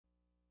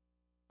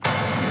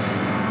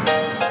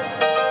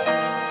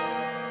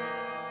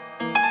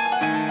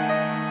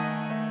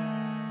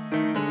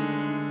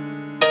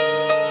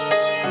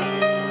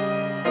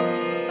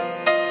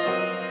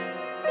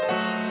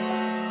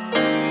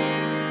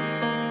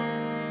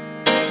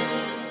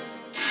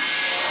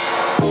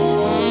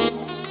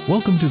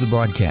Welcome to the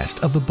broadcast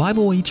of the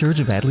Bible Way Church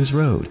of Atlas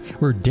Road,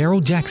 where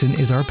Daryl Jackson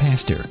is our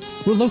pastor.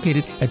 We're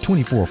located at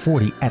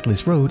 2440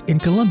 Atlas Road in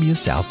Columbia,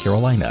 South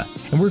Carolina,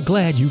 and we're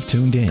glad you've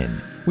tuned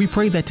in. We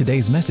pray that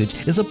today's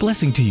message is a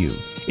blessing to you.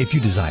 If you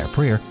desire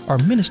prayer, our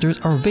ministers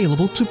are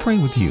available to pray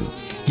with you.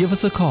 Give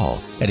us a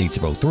call at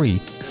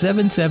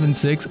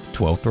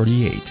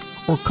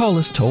 803-776-1238 or call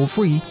us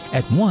toll-free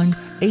at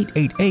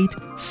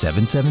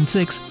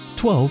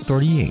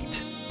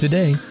 1-888-776-1238.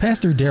 Today,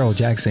 Pastor Daryl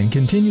Jackson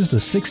continues the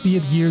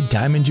 60th Year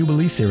Diamond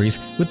Jubilee series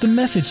with the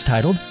message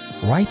titled,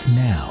 Right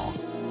Now.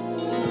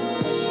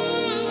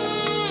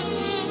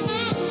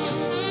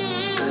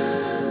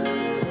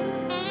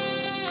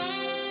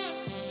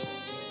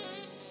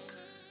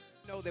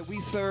 Know that we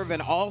serve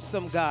an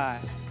awesome God.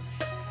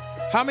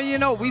 How many of you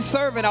know we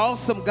serve an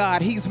awesome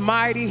God? He's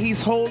mighty,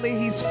 He's holy,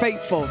 He's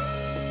faithful.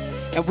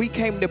 And we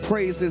came to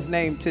praise His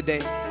name today.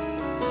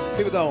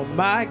 Here we go.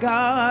 My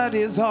God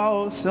is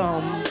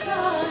awesome.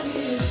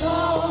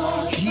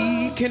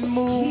 He can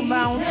move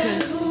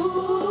mountains.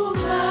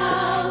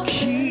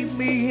 Keep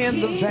me in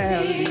the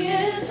valley.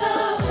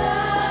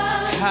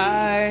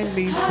 Hide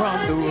me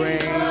from the rain.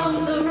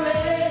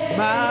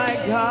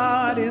 My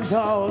God is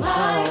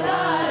awesome.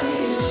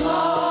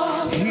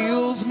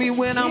 Heals me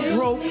when I'm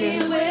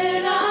broken.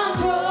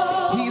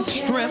 He's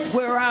strength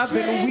where I've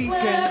been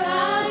weakened.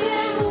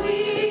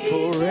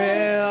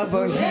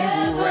 Forever He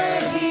will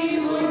reign.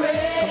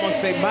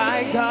 Say,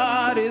 my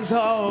God is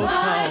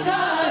awesome.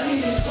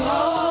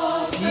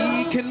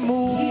 He can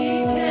move.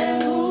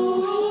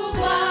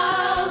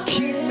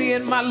 Keep me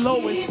in my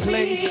lowest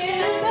place.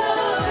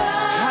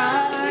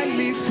 Hide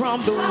me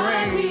from the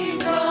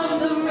rain.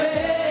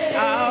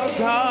 Our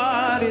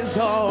God is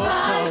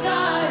awesome.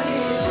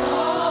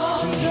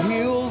 He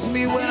heals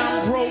me when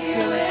I'm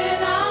broken.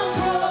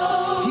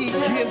 He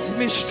gives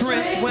me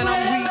strength when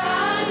I'm weak.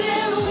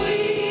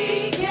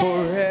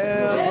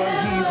 Forever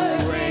He will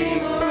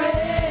reign.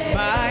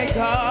 My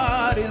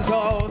God is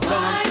awesome.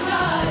 My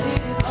God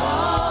is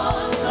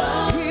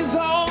awesome. He's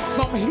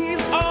awesome.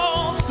 He's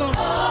awesome.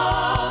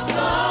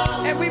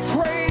 Awesome. And we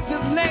praise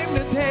His name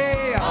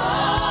today.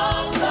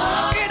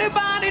 Awesome.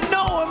 Anybody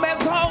know Him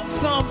as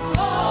awesome?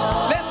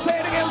 Awesome. Let's say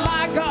it again.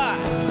 My God.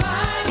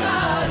 My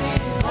God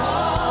is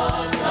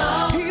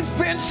awesome. He's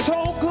been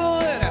so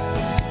good.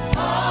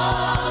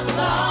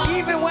 Awesome.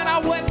 Even when I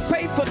wasn't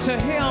faithful to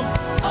Him.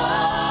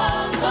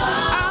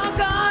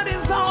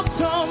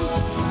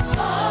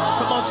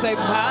 Say,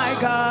 my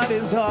God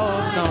is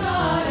awesome.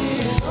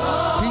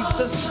 He's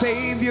the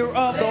Savior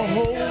of the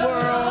whole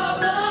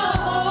world,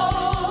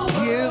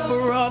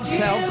 giver of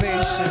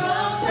salvation.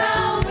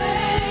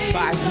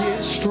 By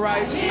His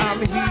stripes I'm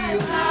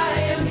healed.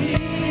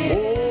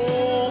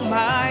 Oh,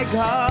 my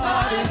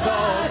God is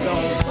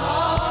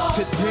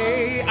awesome.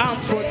 Today I'm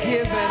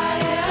forgiven.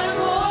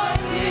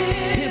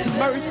 His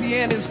mercy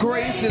and His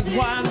grace is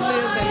why I'm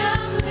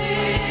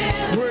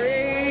living.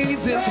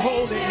 Praise His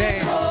holy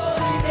name.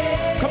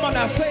 Come on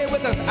now, say it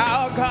with us.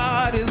 Our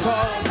God is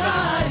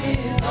awesome.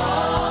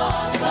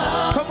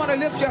 Come on and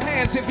lift your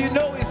hands if you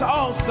know He's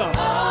awesome.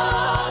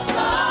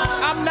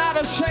 I'm not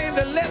ashamed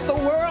to let the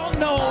world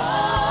know.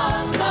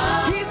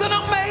 He's an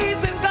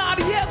amazing God.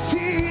 Yes,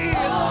 He is.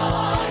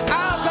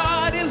 Our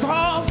God is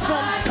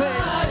awesome. Say,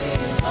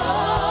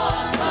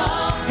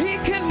 He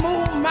can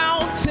move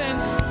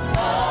mountains.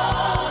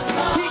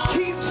 He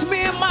keeps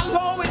me in my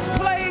lowest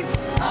place.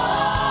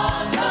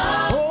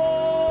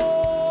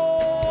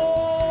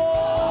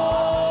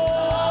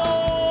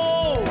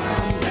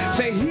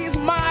 Say, He's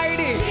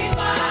mighty. He's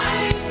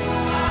mighty.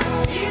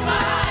 He's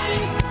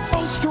mighty.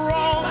 So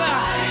strong.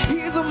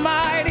 He's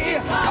mighty.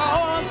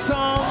 Awesome.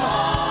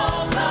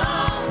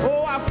 Awesome.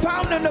 Oh, I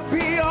found Him to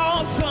be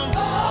awesome.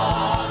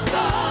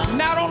 Awesome.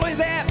 Not only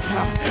that,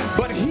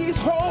 but He's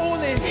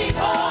holy. He's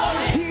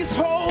holy. He's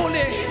holy.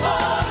 He's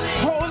holy.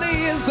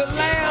 Holy is the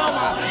Lamb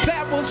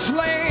that was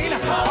slain.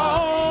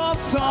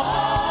 Awesome.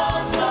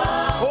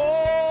 Awesome.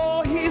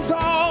 Oh, He's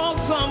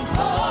awesome.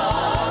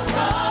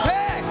 Awesome.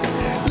 Hey,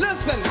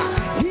 listen.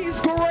 He's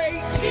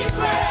great. He's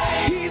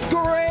great. He's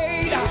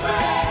great.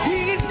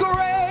 He's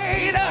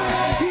great.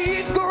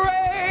 He's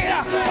great.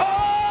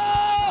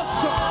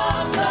 Awesome.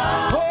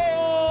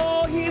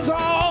 Oh, He's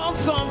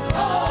awesome.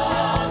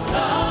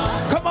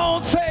 Come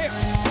on, say it.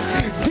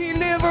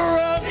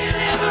 Deliverer.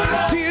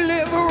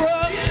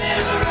 Deliverer.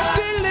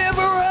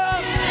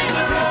 Deliverer.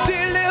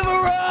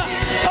 Deliverer.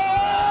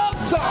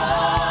 Awesome.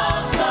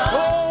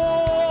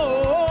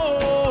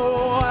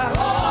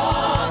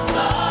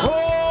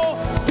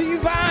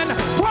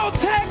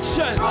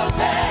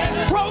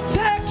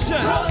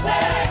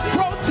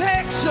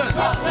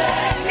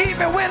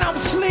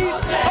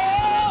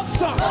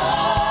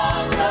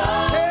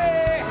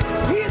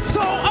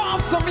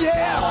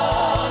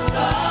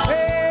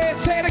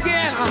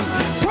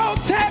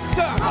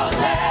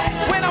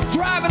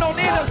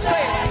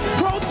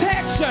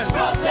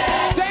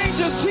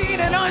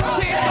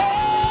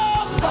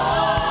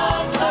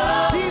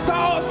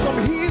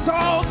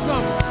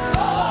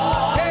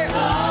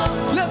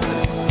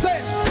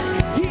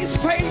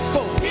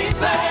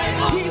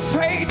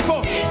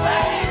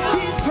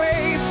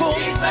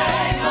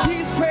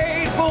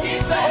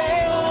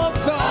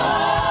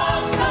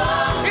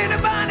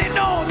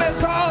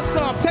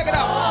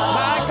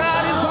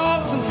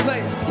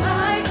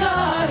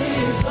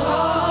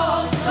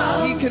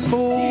 can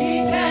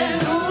move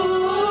mountains.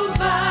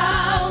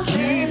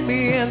 Keep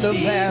me in the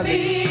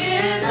valley.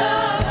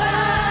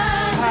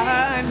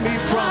 Hide me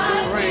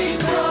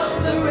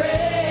from the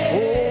rain.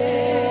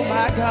 Oh,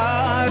 my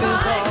God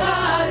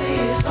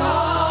is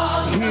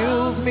awesome.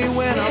 Heals me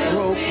when I'm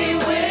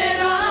broken.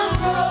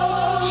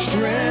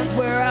 Strength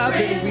where I've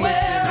been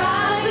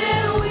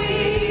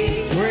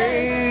weak.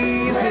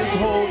 Praise His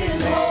holy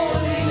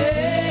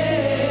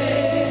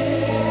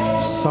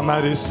name.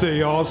 Somebody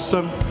say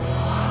awesome.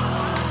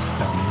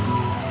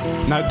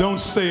 Now don't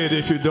say it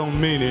if you don't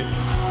mean it,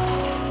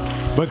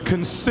 but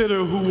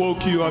consider who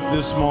woke you up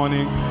this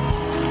morning.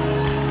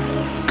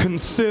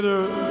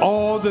 Consider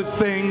all the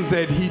things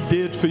that He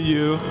did for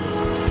you.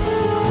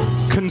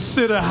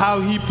 Consider how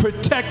He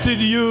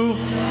protected you.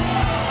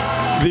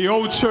 The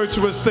old church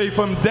would say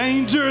from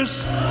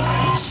dangers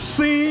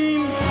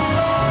seen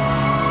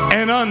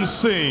and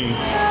unseen.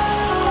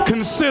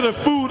 Consider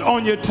food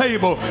on your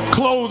table,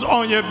 clothes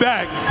on your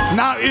back.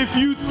 Now, if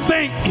you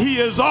think He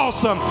is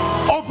awesome,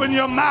 open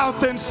your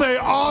mouth and say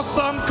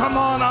awesome. Come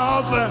on,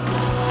 awesome.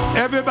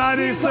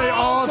 Everybody He's say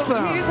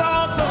awesome. He's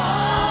awesome.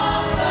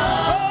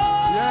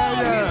 Oh,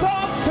 yeah. He's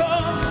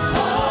awesome.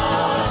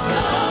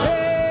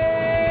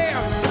 Hey.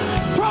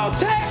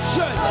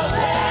 Protection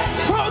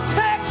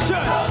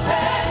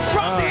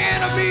from the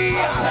enemy.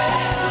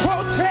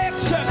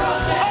 Protection.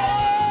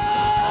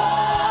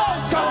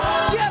 Awesome.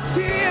 Yes,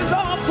 He is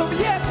awesome.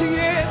 Yes, He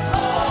is.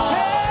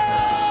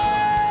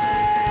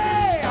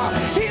 Hey.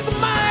 He's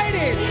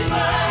mighty.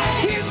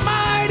 He's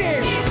mighty.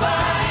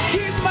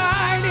 He's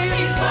mighty.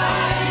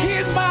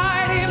 He's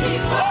mighty.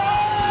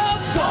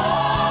 Awesome.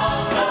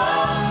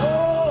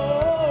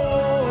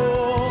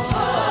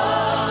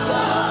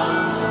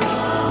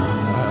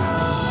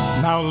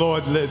 Now,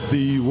 Lord, let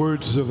the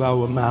words of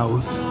our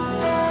mouth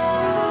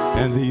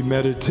and the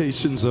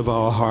meditations of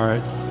our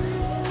heart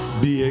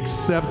be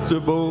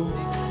acceptable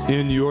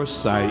in your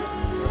sight,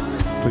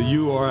 for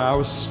you are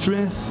our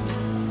strength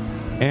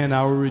and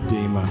our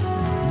Redeemer.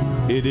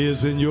 It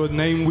is in your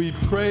name we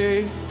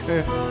pray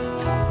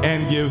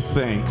and give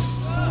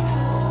thanks.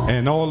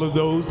 And all of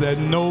those that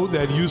know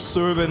that you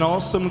serve an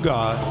awesome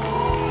God,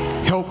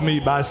 help me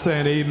by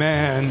saying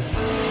amen,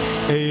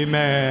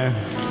 amen.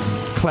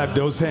 Clap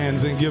those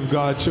hands and give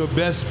God your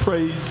best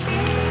praise.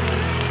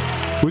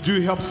 Would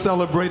you help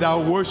celebrate our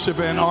worship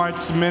and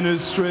arts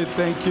ministry?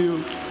 Thank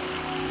you.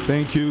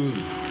 Thank you.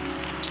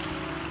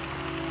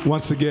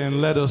 Once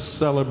again, let us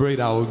celebrate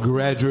our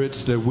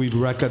graduates that we've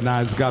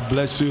recognized. God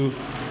bless you.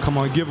 Come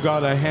on, give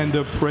God a hand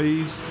of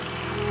praise.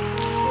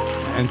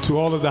 And to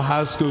all of the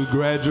high school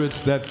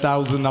graduates, that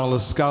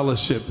 $1,000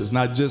 scholarship is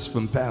not just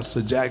from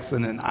Pastor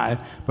Jackson and I,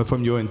 but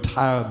from your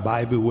entire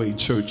Bible Way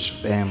Church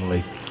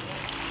family.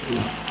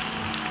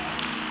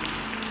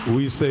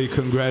 We say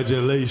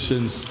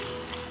congratulations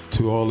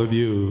to all of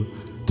you.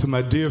 To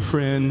my dear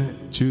friend,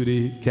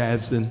 Judy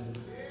Gadsden,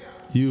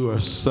 you are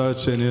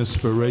such an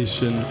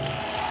inspiration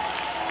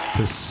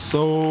to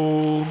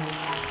so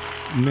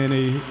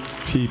many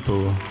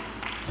people.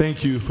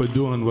 Thank you for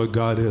doing what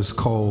God has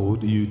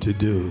called you to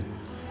do.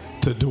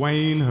 To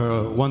Dwayne,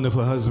 her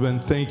wonderful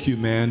husband, thank you,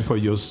 man, for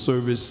your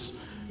service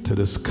to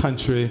this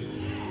country.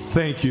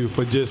 Thank you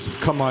for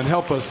come on,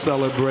 help us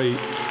celebrate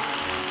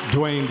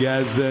Dwayne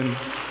Gadsden.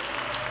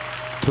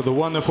 To the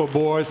wonderful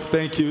boys,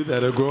 thank you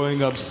that are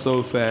growing up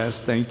so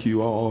fast. Thank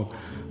you all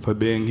for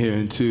being here.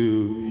 And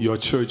to your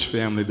church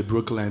family, the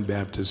Brookland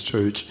Baptist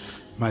Church,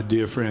 my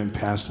dear friend,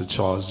 Pastor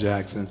Charles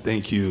Jackson,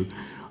 thank you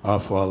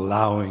for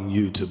allowing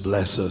you to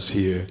bless us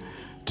here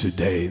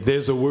today.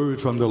 There's a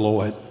word from the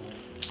Lord.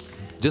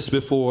 Just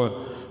before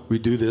we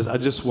do this, I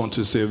just want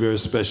to say a very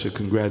special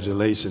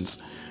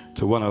congratulations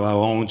to one of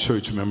our own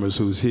church members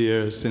who's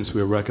here since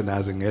we're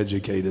recognizing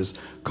educators,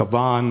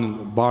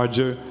 Kavan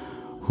Barger,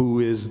 who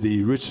is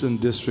the Richland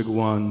District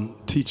 1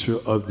 Teacher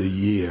of the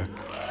Year.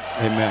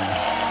 Amen.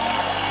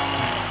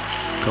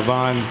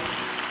 Kavan,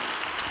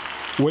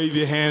 wave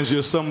your hands.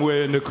 You're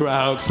somewhere in the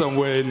crowd,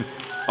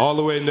 all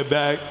the way in the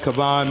back.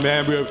 Kavan,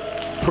 man, we're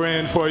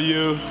praying for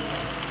you.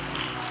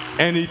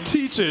 And he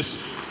teaches,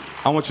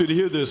 I want you to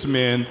hear this,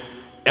 man,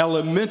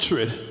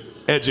 elementary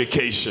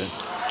education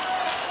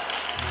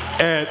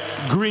at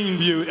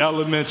Greenview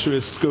Elementary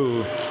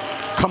School.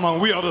 Come on,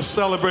 we ought to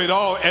celebrate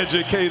all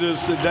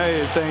educators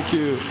today. Thank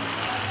you.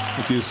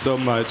 Thank you so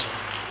much.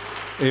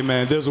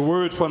 Amen. There's a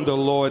word from the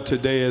Lord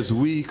today as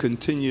we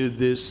continue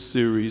this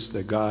series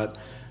that God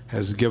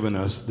has given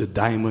us, the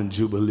Diamond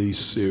Jubilee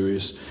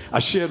series. I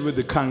shared with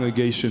the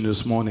congregation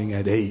this morning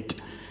at 8,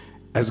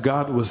 as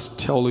God was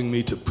telling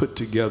me to put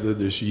together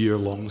this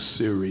year-long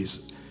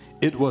series.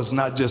 It was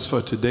not just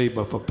for today,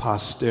 but for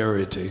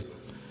posterity.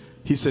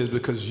 He says,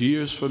 because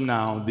years from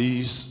now,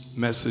 these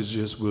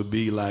messages will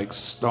be like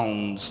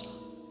stones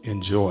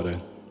in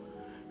Jordan.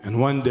 And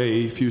one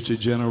day, future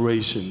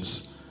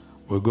generations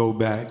will go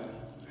back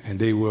and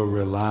they will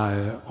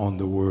rely on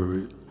the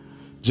word.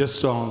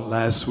 Just on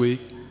last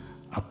week,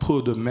 I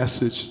pulled a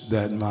message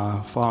that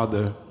my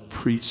father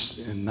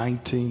preached in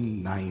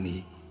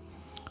 1990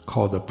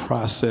 called The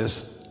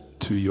Process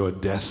to Your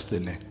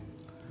Destiny.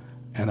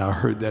 And I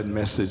heard that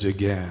message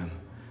again.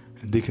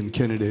 And Deacon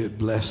Kennedy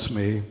blessed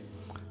me.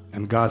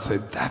 And God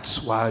said,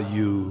 that's why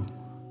you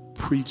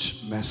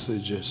preach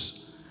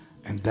messages.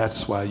 And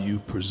that's why you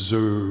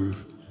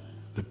preserve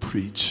the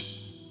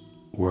preach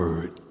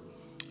word.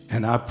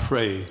 And I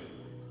pray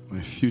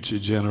when future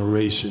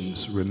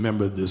generations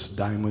remember this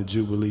Diamond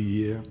Jubilee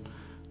year,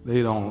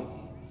 they don't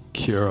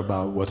care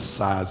about what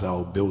size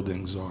our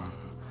buildings are,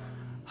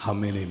 how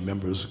many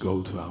members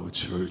go to our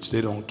church.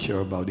 They don't care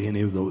about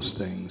any of those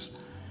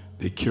things.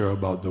 They care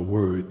about the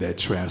word that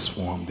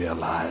transformed their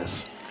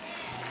lives.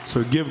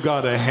 So give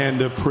God a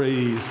hand of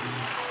praise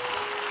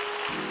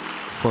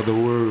for the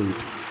word.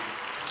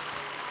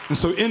 And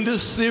so in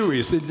this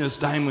series, in this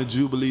Diamond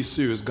Jubilee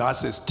series, God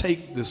says,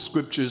 take the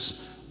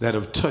scriptures that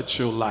have touched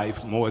your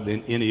life more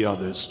than any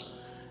others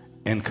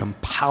and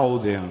compile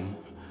them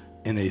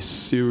in a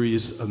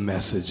series of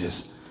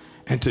messages.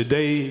 And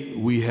today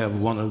we have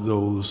one of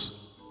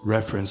those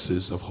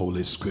references of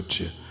Holy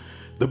Scripture.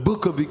 The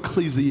book of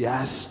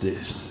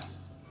Ecclesiastes,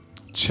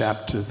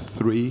 chapter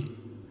 3,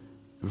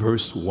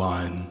 verse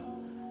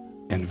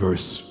 1 and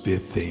verse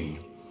 15.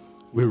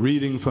 We're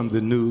reading from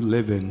the New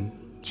Living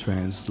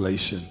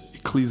Translation.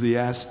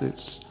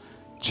 Ecclesiastes,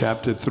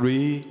 chapter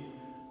 3,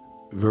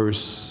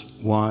 verse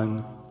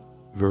 1,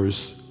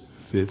 verse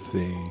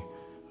 15.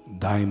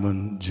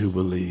 Diamond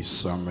Jubilee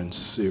Sermon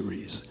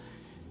Series.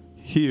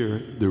 Hear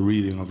the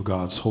reading of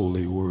God's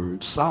holy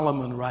word.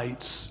 Solomon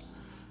writes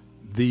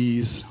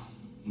these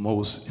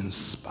most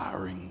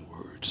inspiring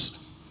words.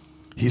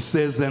 He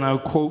says, and I'll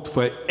quote,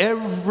 for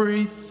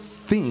everything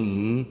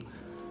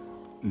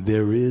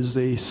there is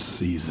a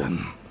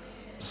season.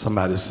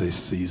 Somebody say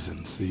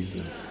season,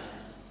 season.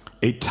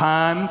 A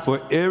time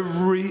for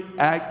every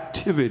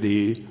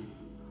activity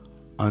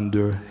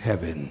under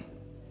heaven.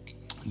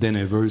 Then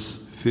in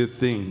verse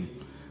 15,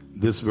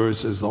 this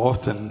verse is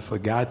often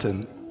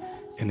forgotten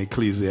in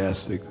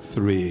Ecclesiastes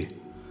 3,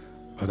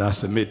 but I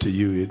submit to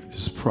you it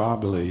is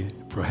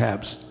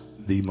perhaps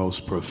the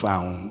most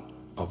profound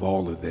of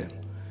all of them.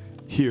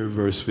 Here,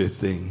 verse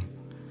 15.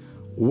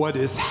 What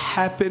is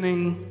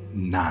happening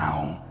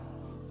now?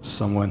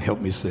 Someone help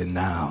me say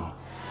now.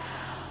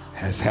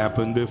 Has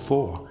happened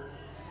before.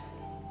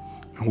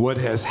 And what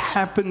has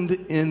happened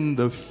in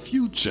the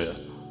future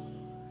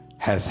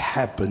has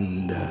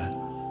happened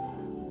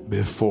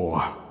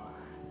before.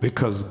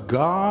 Because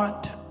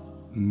God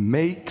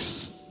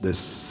makes the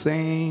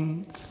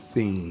same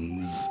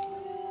things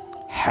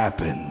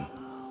happen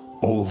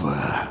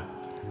over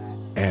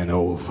and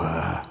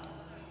over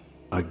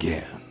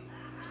again.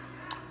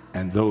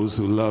 And those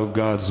who love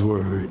God's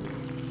word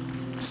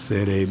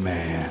said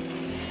amen.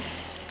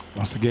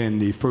 Once again,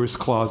 the first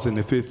clause in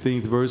the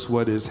 15th verse,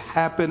 what is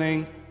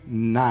happening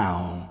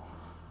now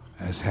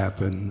has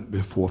happened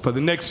before. For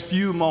the next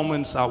few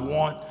moments, I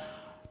want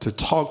to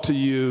talk to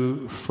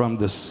you from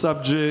the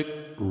subject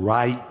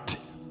right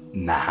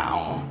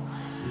now.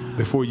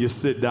 Before you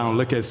sit down,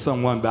 look at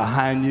someone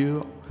behind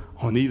you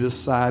on either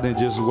side and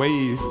just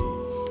wave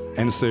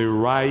and say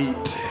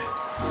right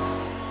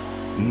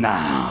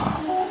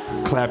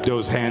now. Clap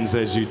those hands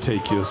as you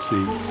take your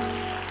seats.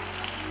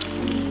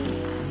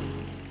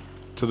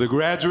 To the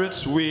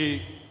graduates,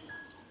 we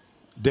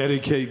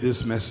dedicate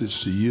this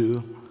message to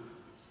you,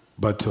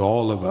 but to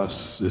all of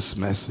us, this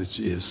message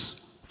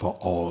is for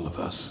all of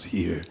us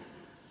here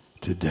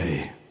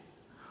today.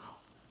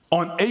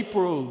 On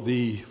April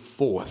the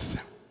 4th,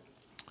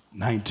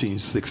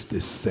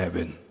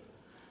 1967,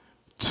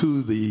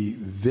 to the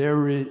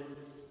very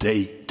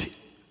date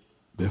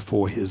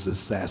before his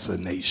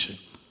assassination,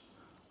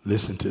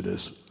 listen to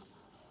this.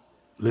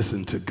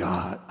 Listen to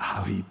God,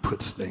 how he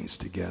puts things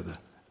together.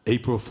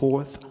 April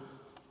 4th,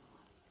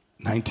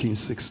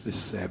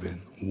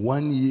 1967,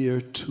 1 year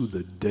to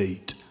the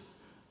date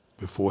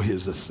before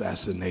his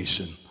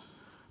assassination,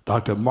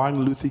 Dr.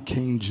 Martin Luther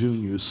King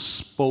Jr.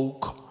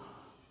 spoke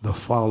the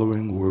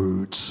following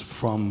words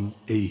from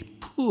a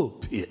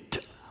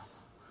pulpit.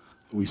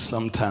 We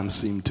sometimes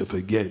seem to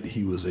forget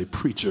he was a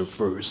preacher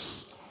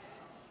first,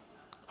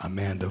 a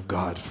man of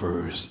God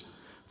first.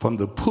 From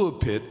the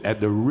pulpit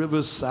at the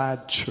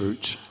Riverside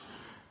Church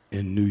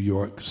in New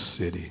York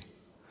City.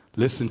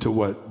 Listen to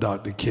what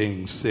Dr.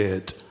 King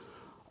said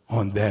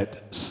on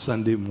that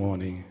Sunday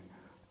morning,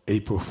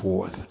 April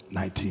 4th,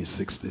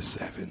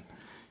 1967.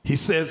 He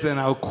says, and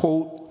I'll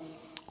quote,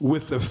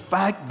 with the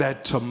fact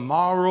that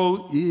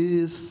tomorrow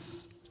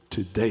is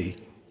today,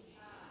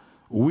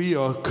 we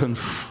are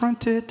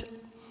confronted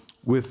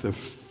with the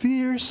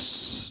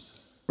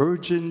fierce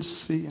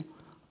urgency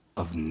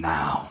of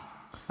now.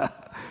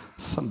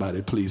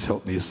 Somebody please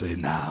help me say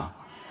now.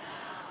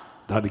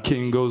 Dr.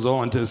 King goes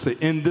on to say,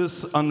 in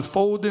this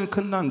unfolding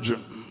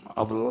conundrum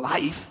of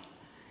life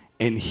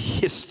and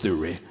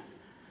history,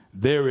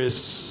 there is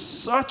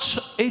such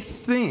a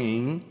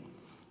thing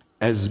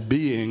as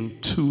being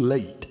too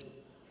late.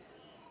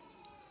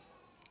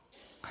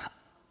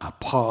 I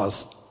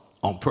pause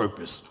on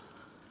purpose.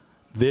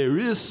 There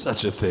is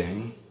such a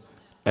thing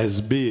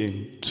as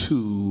being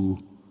too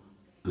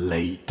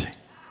late.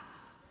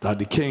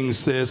 Dr. King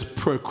says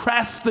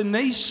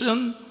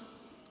procrastination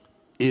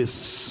is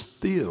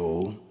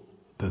still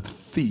the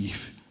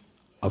thief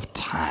of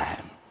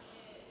time.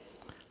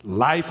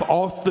 Life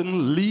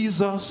often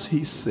leaves us,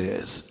 he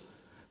says,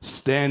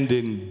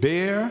 standing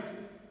bare,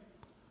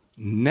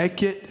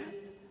 naked,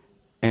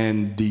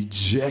 and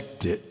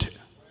dejected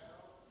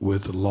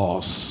with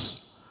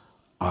lost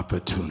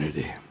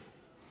opportunity.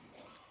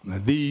 Now,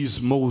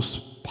 these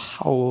most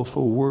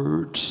powerful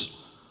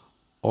words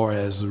are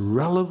as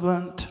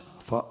relevant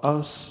for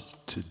us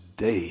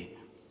today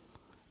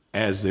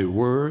as they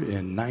were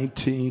in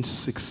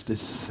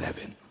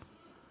 1967.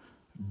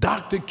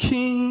 Dr.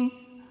 King,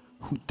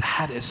 who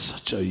died at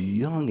such a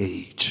young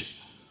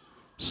age,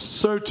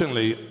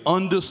 certainly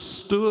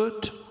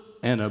understood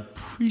and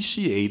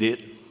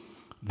appreciated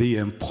the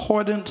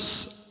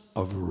importance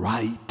of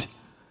right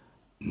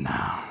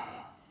now.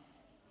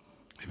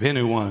 If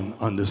anyone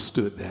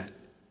understood that,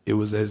 it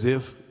was as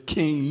if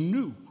King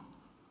knew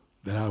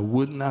that I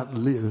would not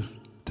live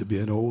to be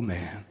an old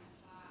man.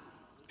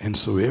 And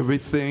so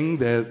everything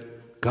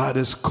that God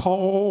has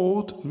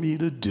called me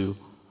to do,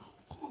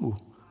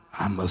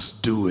 I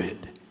must do it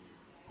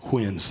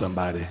when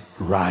somebody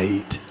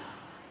right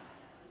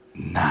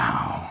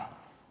now.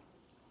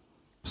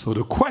 So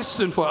the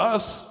question for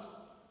us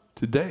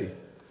today,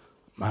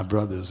 my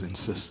brothers and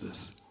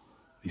sisters,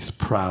 these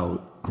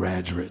proud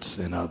graduates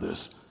and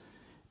others,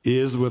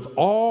 is with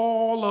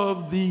all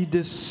of the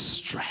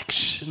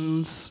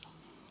distractions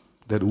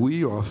that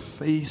we are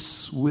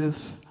faced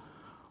with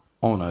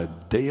on a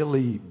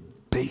daily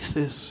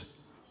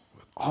basis,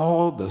 with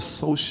all the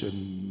social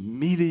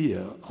media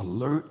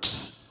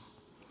alerts,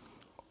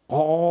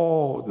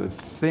 all the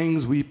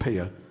things we pay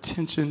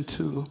attention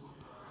to,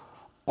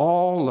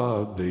 all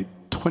of the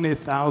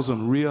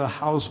 20,000 Real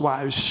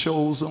Housewives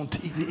shows on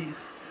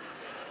TVs,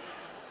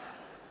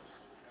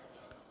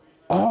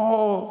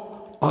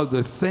 all of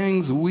the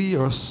things we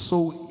are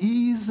so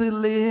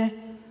easily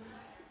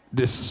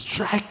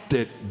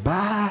distracted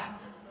by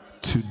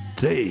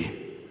today.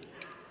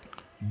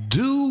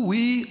 Do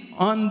we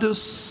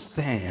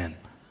understand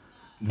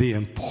the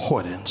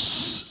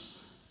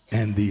importance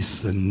and the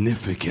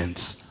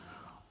significance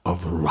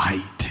of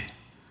right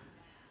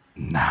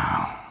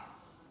now?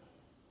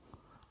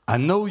 I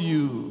know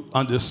you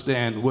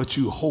understand what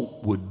you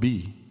hope would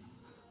be,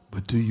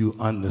 but do you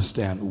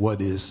understand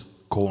what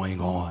is going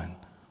on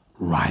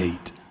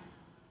right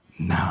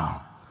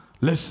now?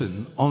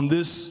 Listen, on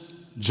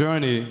this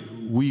journey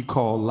we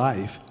call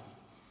life,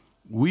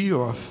 we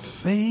are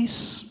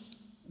faced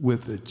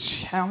with the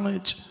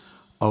challenge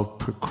of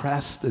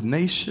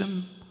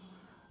procrastination,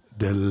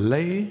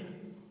 delay,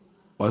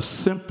 or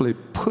simply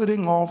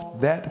putting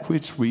off that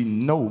which we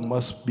know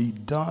must be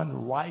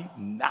done right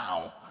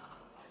now,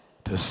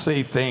 to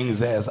say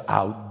things as,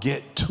 I'll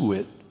get to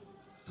it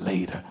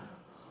later,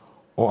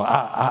 or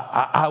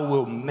I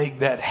will make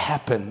that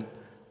happen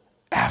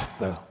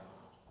after a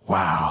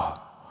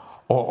while,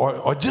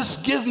 or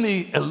just give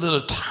me a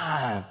little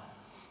time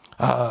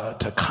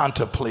to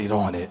contemplate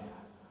on it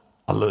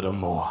a little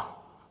more.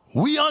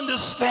 We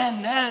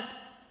understand that.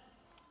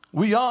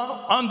 We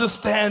all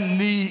understand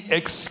the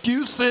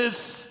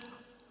excuses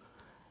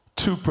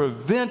to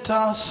prevent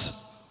us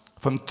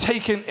from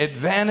taking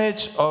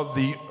advantage of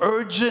the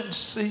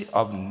urgency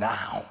of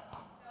now.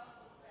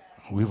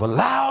 We've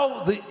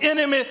allowed the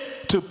enemy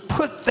to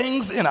put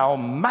things in our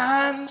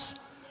minds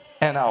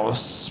and our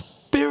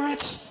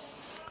spirits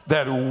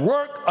that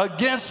work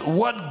against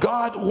what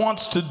God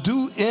wants to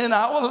do in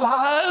our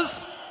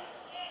lives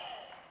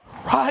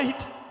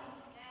right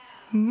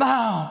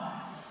now.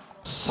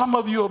 Some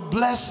of you are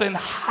blessed and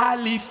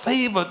highly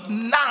favored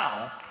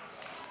now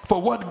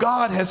for what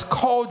God has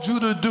called you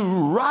to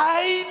do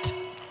right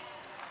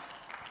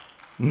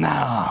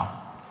now.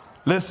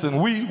 Listen,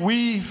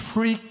 we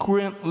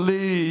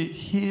frequently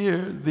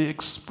hear the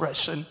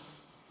expression,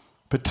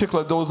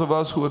 particularly those of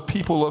us who are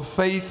people of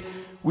faith,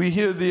 we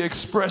hear the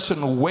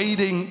expression,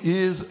 waiting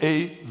is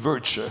a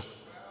virtue.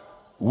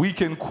 We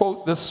can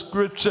quote the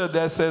scripture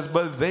that says,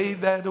 but they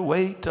that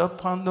wait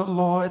upon the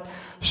Lord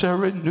shall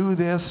renew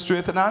their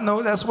strength. And I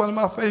know that's one of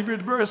my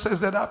favorite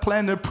verses that I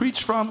plan to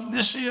preach from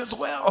this year as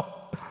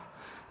well.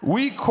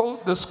 We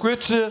quote the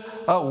scripture,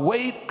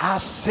 wait, I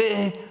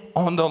say,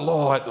 on the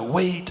Lord,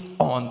 wait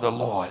on the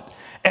Lord.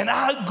 And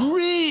I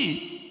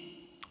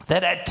agree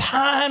that at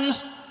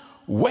times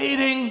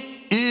waiting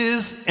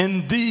is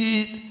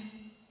indeed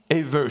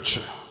a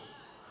virtue.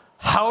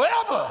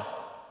 However,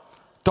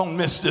 don't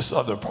miss this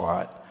other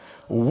part.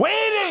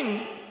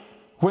 Waiting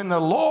when the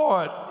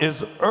Lord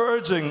is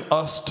urging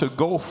us to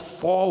go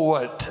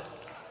forward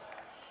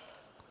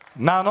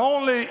not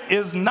only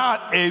is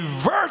not a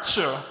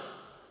virtue,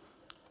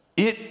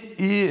 it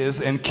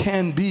is and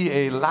can be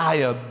a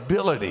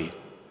liability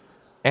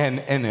and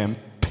an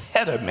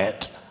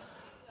impediment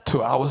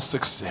to our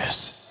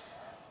success.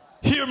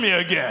 Hear me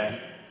again.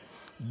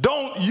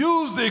 Don't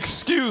use the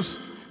excuse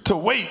to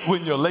wait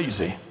when you're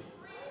lazy.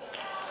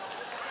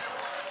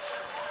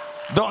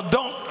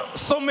 Don't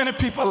so many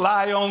people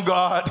lie on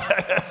God.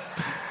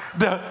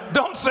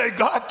 Don't say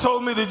God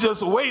told me to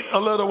just wait a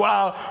little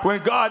while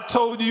when God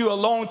told you a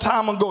long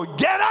time ago.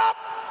 Get up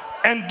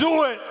and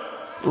do it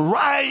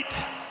right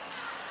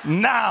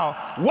now.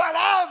 What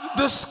I've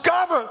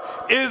discovered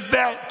is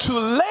that to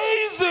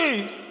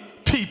lazy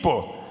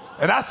people,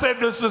 and I said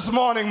this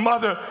morning,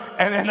 Mother,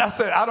 and I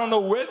said, I don't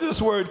know where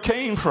this word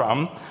came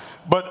from,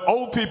 but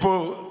old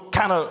people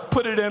kind of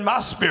put it in my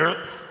spirit,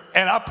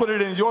 and I put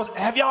it in yours.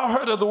 Have y'all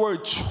heard of the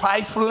word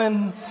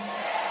trifling?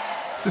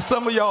 See,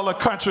 some of y'all are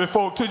country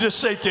folk too. Just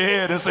shake your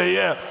head and say,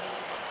 yeah.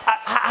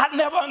 I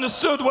never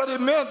understood what it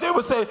meant. They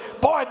would say,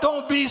 boy,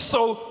 don't be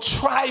so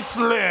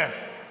trifling.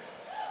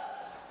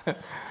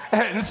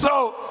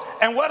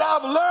 And what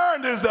I've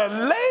learned is that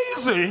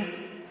lazy,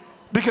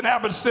 Deacon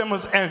Albert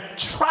Simmons, and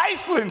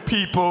trifling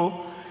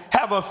people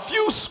have a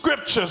few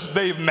scriptures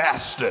they've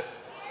mastered.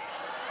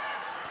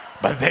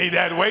 But they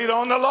that wait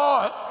on the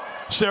Lord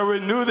shall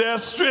renew their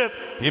strength.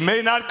 He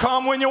may not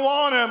come when you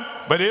want him,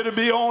 but it'll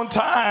be on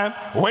time.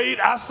 Wait,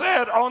 I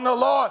said, on the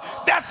Lord.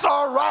 That's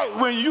all right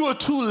when you are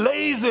too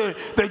lazy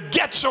to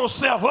get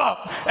yourself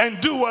up and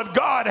do what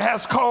God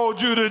has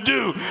called you to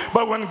do.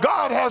 But when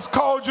God has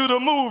called you to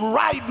move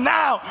right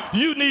now,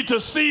 you need to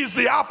seize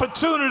the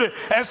opportunity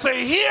and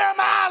say, "Hear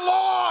my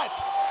Lord."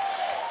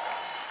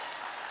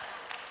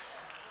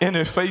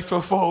 Any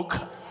faithful folk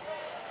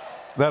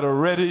that are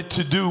ready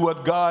to do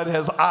what God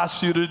has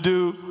asked you to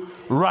do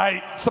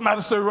right?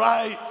 Somebody say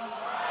right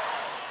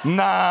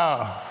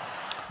now.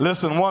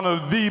 Listen, one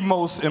of the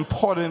most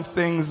important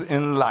things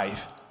in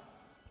life,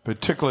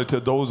 particularly to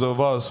those of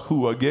us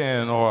who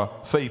again are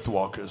faith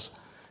walkers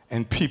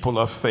and people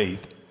of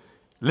faith,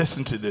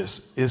 listen to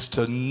this, is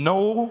to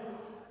know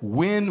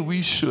when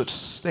we should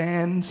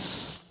stand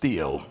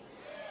still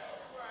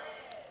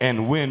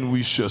and when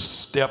we should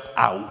step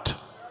out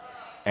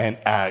and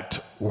act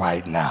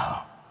right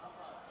now.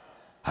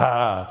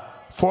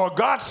 For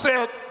God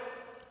said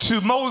to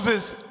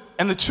Moses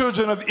and the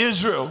children of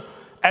Israel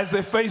as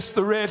they faced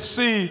the Red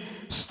Sea,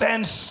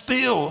 stand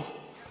still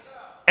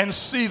and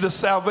see the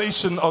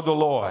salvation of the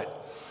Lord.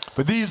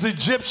 For these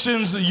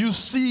Egyptians you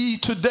see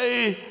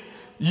today,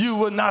 you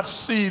will not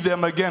see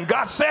them again.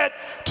 God said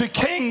to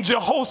King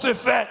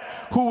Jehoshaphat,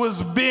 who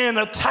was being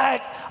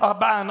attacked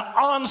by an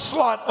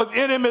onslaught of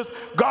enemies,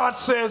 God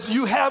says,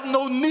 you have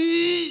no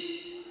need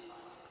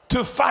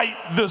to fight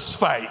this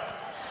fight.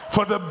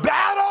 For the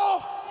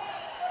battle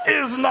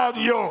is not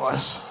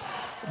yours,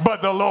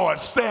 but the Lord.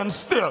 Stand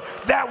still.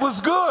 That was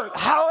good.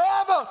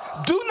 However,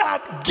 do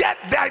not get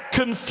that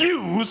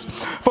confused.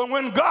 For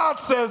when God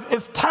says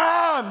it's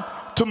time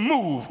to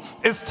move,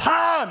 it's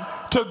time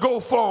to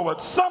go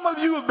forward. Some of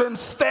you have been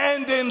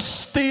standing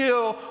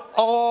still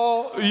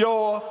all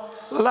your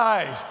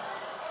life.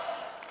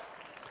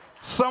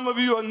 Some of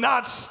you are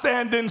not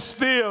standing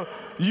still.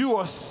 You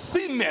are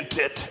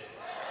cemented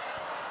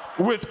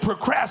with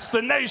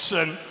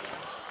procrastination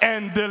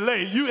and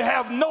delay. You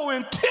have no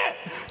intent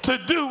to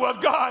do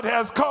what God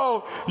has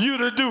called you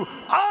to do.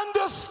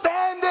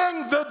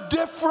 Understanding the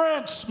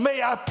difference.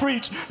 May I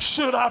preach?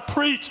 Should I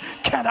preach?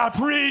 Can I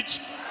preach?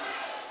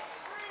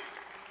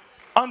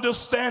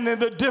 Understanding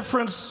the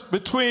difference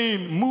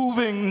between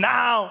moving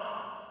now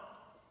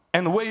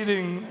and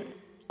waiting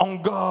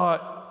on God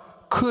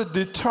could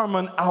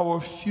determine our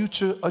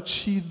future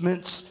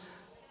achievements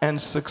and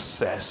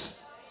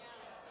success.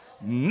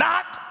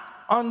 Not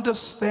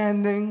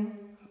understanding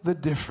the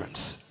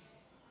difference,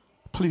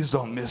 please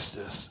don't miss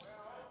this,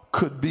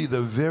 could be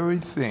the very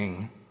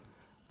thing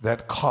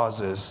that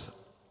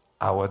causes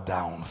our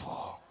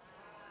downfall.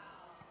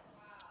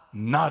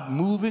 Not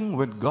moving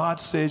when God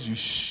says you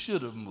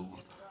should have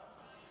moved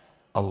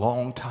a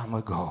long time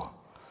ago.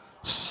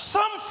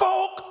 Some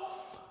folk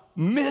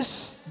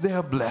miss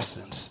their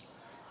blessings.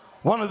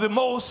 One of the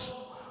most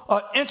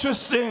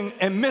interesting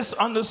and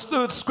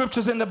misunderstood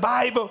scriptures in the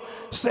Bible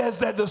says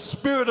that the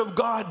Spirit of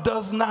God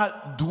does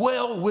not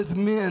dwell with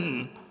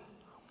men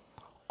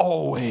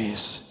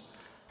always.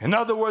 In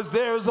other words,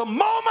 there is a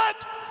moment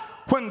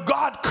when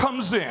God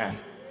comes in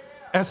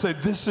and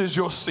says, this is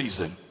your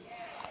season.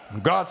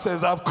 God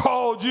says, I've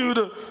called you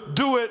to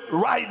do it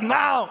right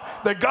now.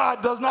 That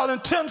God does not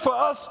intend for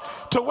us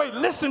to wait.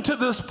 Listen to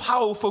this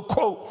powerful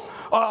quote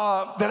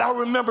that I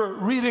remember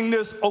reading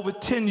this over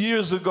 10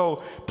 years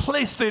ago,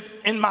 placed it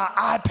in my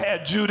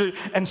iPad, Judy,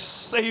 and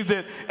saved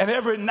it. And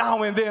every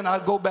now and then I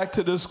go back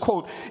to this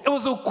quote. It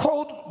was a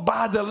quote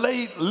by the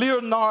late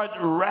Leonard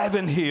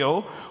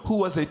Ravenhill, who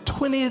was a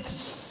 20th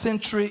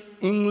century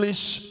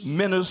English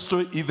minister,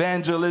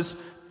 evangelist,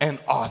 and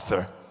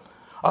author.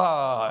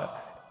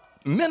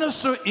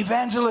 Minister,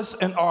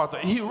 evangelist, and author.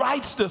 He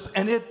writes this,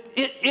 and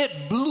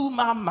it blew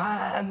my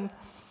mind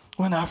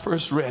when I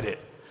first read it.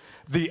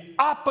 The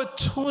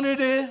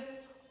opportunity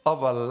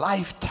of a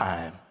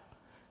lifetime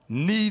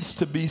needs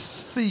to be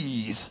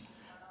seized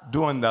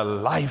during the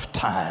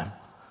lifetime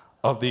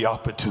of the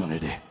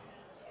opportunity.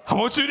 I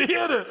want you to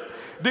hear this.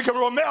 Deacon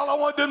Romel, I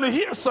want them to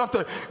hear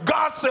something.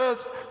 God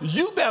says,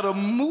 you better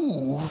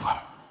move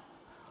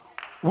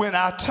when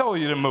I tell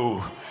you to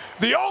move.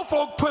 The old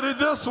folk put it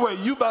this way,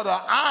 you better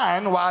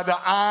iron while the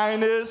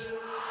iron is.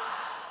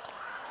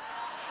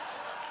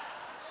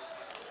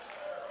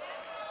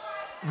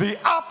 The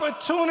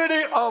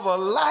opportunity of a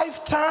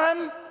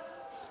lifetime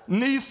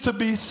needs to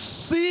be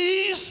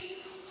seized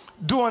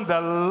during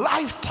the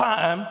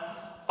lifetime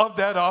of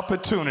that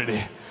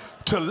opportunity.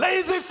 To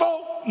lazy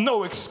folk,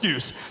 no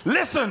excuse.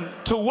 Listen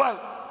to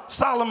what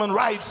Solomon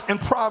writes in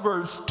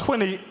Proverbs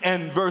 20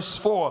 and verse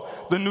 4,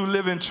 the New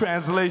Living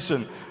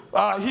Translation.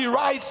 He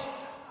writes,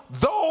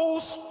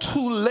 those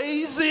too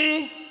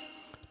lazy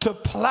to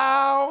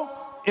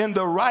plow in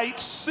the right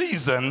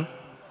season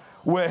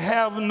will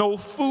have no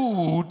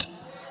food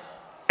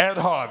at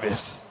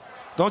harvest.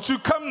 Don't you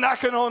come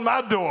knocking on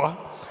my door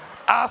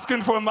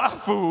asking for my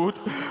food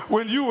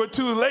when you were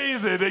too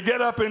lazy to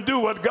get up and do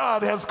what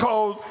God has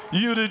called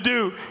you to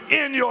do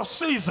in your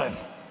season.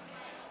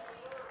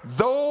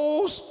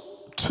 Those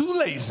too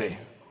lazy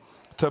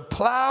to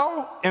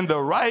plow in the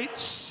right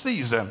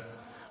season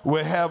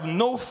will have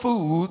no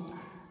food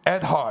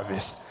at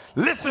harvest.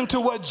 Listen to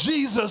what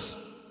Jesus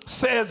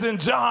says in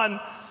John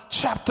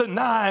chapter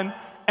 9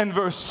 and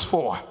verse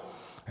 4.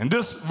 And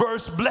this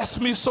verse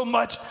blessed me so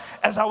much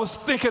as I was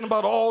thinking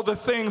about all the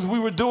things we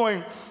were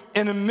doing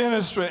in the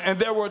ministry. And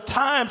there were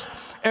times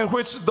in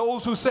which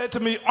those who said to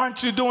me,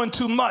 aren't you doing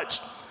too much?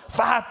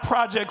 5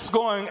 projects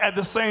going at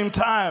the same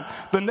time.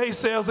 The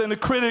naysayers and the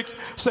critics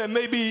said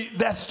maybe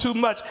that's too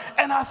much.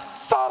 And I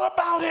thought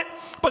about it,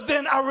 but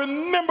then I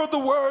remember the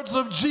words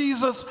of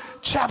Jesus,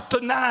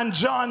 chapter 9,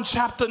 John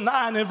chapter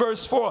 9 and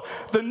verse 4.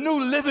 The New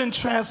Living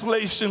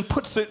Translation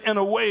puts it in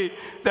a way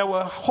that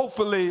will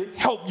hopefully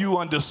help you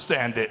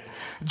understand it.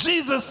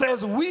 Jesus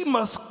says we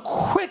must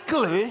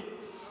quickly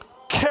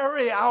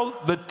carry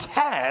out the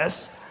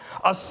task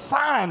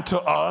assigned to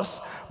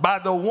us by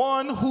the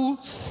one who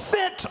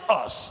sent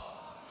us.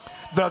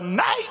 The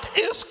night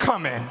is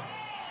coming,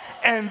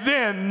 and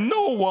then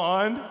no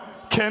one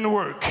can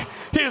work.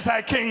 Here's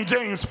how King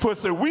James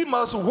puts it. We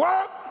must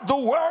work the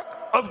work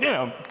of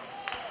him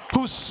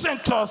who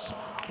sent us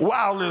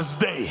while it's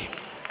day.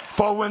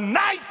 For when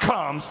night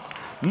comes,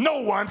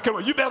 no one can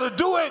work. You better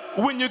do it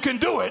when you can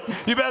do it.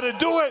 You better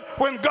do it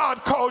when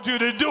God called you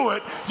to do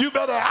it. You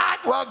better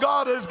act while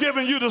God has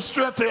given you the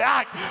strength to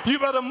act. You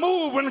better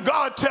move when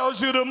God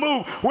tells you to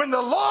move. When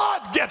the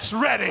Lord gets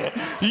ready,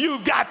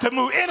 you've got to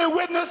move. Any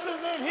witnesses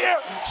in here?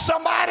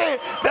 Somebody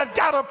that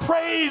got a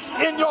praise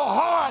in your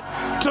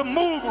heart to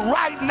move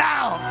right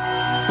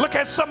now. Look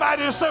at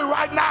somebody and say,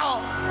 right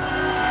now.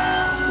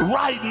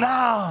 Right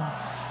now.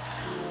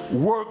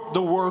 Work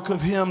the work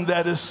of him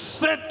that has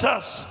sent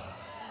us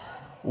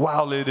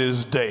while it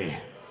is day,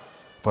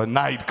 for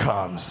night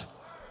comes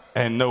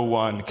and no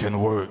one can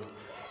work.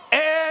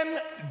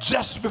 And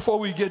just before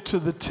we get to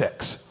the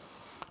text,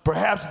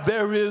 perhaps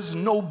there is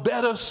no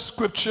better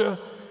scripture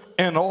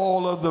in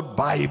all of the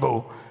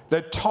Bible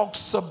that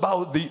talks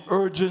about the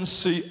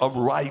urgency of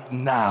right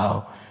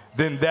now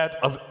than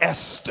that of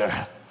Esther,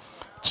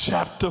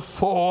 chapter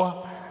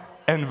 4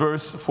 and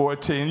verse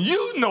 14.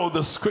 You know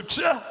the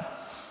scripture.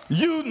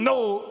 You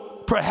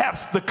know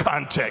perhaps the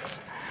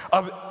context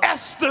of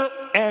Esther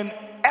and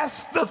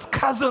Esther's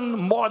cousin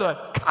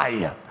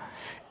Mordecai.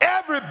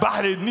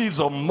 Everybody needs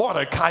a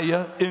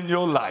Mordecai in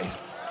your life.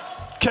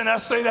 Can I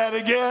say that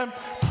again?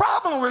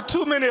 Problem with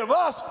too many of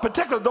us,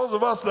 particularly those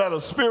of us that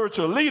are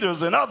spiritual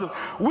leaders and others,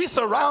 we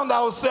surround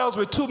ourselves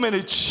with too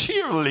many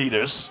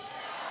cheerleaders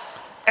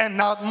and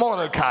not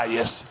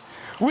Mordecai's.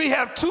 We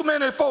have too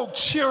many folk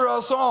cheer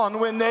us on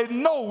when they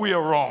know we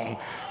are wrong.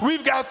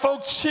 We've got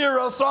folk cheer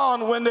us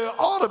on when they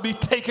ought to be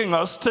taking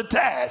us to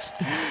task.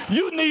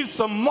 You need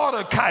some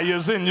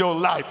Mordecai's in your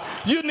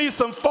life. You need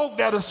some folk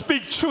that'll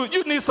speak truth.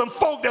 You need some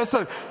folk that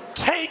say,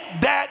 take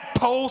that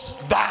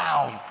post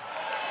down.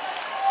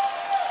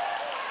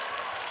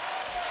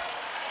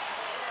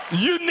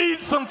 You need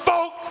some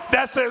folk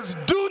that says,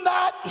 do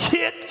not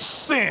hit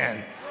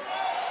sin.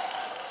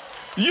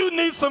 You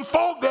need some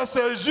folk that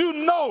says, you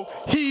know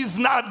he's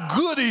not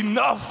good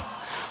enough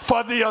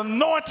for the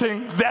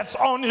anointing that's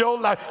on your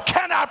life.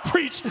 Can I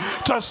preach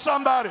to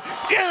somebody?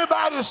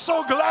 Anybody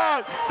so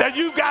glad that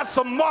you got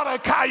some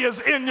Mordecai's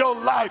in your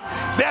life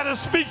that'll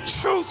speak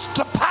truth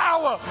to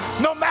power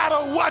no matter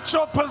what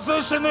your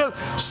position is.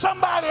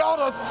 Somebody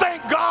ought to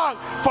thank God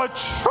for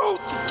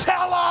truth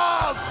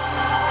tellers.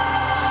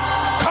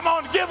 Come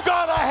on, give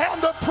God a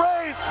hand of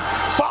praise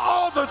for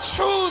all the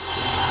truth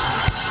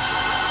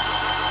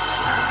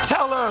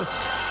tellers.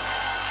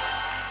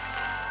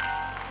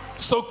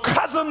 So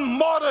cousin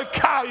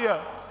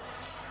Mordecai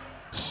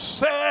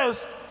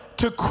says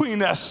to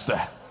Queen Esther,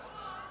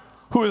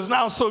 who is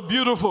now so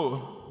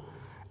beautiful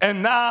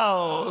and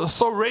now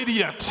so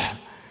radiant,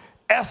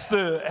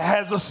 Esther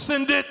has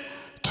ascended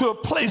to a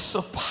place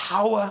of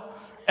power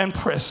and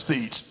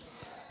prestige.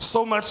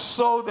 So much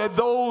so that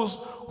those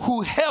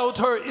who held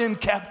her in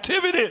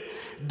captivity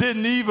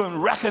didn't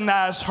even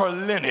recognize her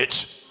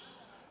lineage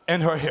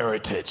and her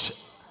heritage.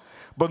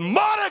 But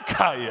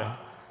Mordecai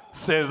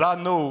says,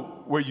 I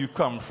know where you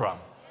come from.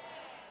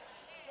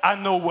 I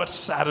know what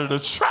side of the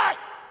track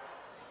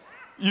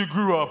you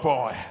grew up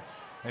on.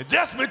 And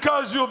just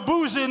because you're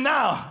bougie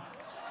now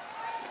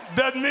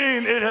doesn't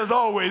mean it has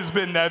always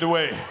been that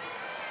way.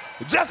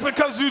 Just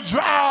because you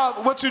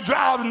drive what you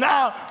drive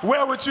now,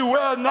 wear what you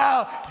wear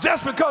now,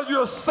 just because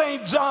you're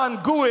St. John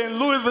Gouy in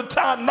Louis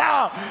Vuitton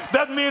now,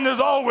 that means it's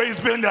always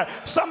been there.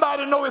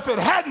 Somebody know if it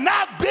had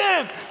not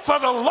been for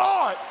the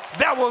Lord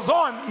that was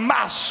on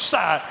my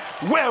side,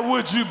 where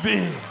would you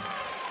be?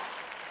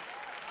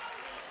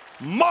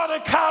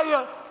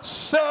 Mordecai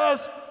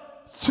says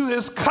to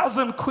his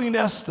cousin Queen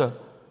Esther,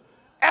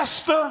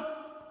 Esther,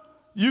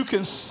 you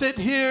can sit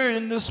here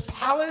in this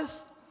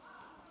palace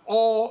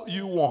all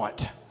you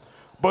want.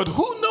 But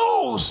who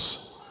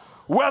knows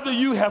whether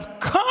you have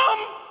come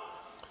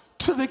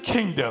to the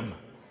kingdom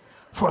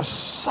for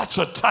such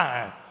a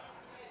time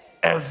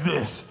as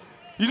this.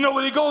 You know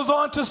what he goes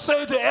on to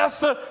say to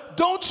Esther?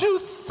 Don't you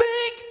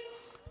think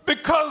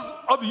because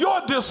of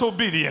your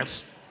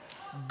disobedience,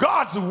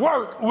 God's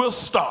work will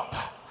stop.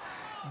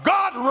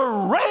 God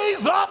will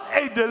raise up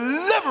a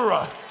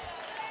deliverer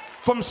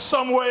from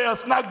somewhere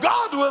else. Now,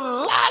 God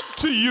will like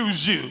to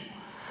use you.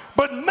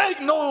 But make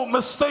no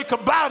mistake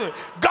about it,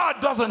 God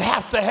doesn't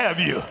have to have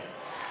you.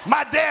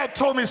 My dad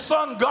told me,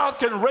 son, God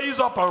can raise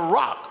up a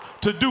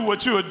rock to do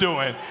what you're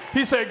doing.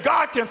 He said,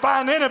 God can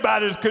find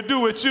anybody that could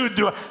do what you're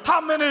doing. How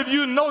many of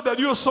you know that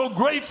you're so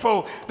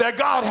grateful that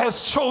God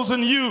has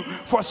chosen you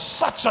for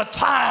such a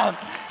time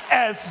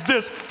as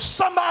this?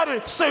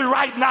 Somebody say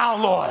right now,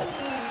 Lord.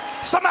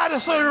 Somebody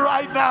say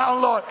right now,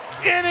 Lord.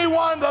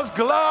 Anyone that's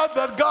glad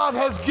that God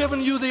has given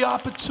you the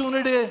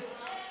opportunity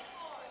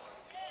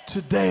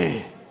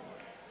today.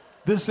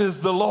 This is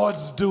the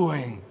Lord's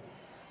doing,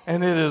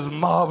 and it is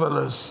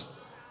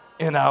marvelous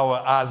in our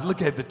eyes.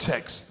 Look at the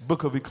text,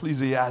 book of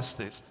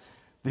Ecclesiastes,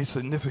 the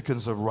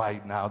significance of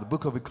right now. The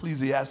book of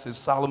Ecclesiastes,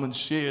 Solomon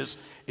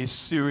shares a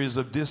series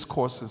of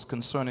discourses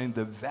concerning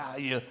the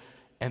value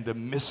and the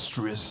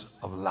mysteries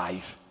of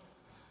life.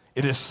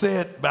 It is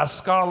said by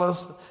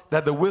scholars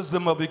that the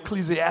wisdom of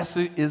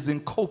Ecclesiastes is in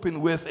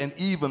coping with and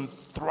even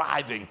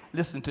thriving.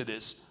 Listen to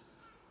this.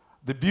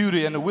 The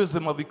beauty and the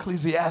wisdom of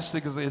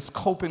Ecclesiastes is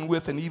coping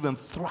with and even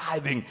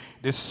thriving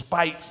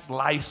despite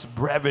life's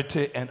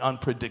brevity and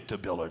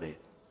unpredictability.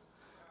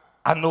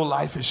 I know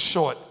life is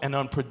short and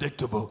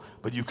unpredictable,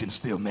 but you can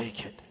still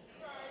make it.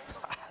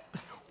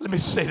 Let me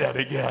say that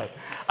again.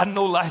 I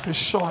know life is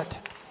short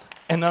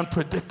and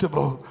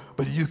unpredictable,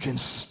 but you can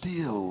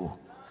still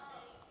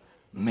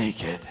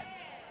make it.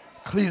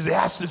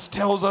 Ecclesiastes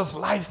tells us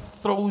life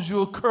throws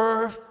you a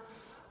curve,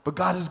 but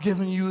God has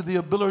given you the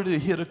ability to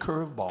hit a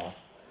curveball.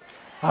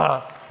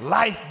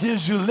 Life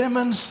gives you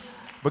lemons,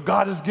 but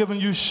God has given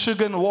you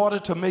sugar and water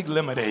to make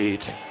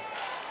lemonade.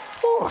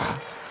 Ooh,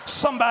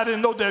 somebody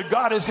know that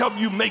God has helped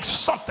you make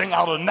something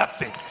out of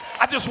nothing.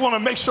 I just want to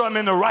make sure I'm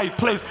in the right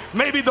place.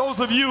 Maybe those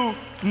of you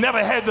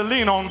never had to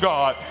lean on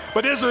God,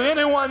 but is there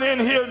anyone in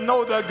here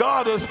know that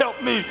God has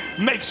helped me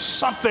make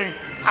something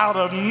out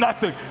of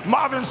nothing?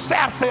 Marvin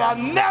Sapp say, I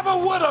never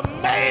would have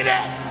made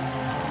it.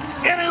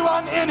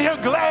 Anyone in here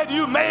glad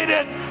you made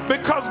it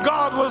because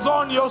God was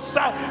on your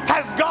side?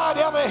 Has God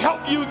ever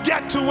helped you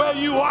get to where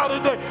you are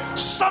today?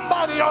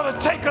 Somebody ought to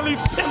take at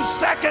least 10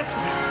 seconds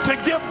to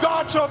give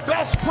God your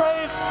best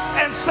praise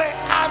and say,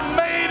 I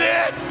made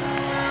it.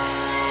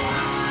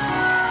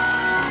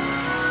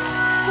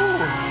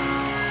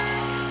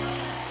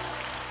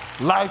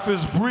 Ooh. Life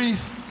is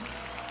brief.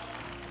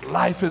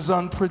 Life is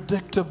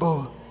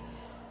unpredictable,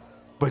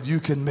 but you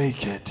can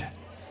make it.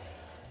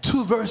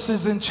 2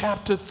 verses in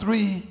chapter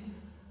 3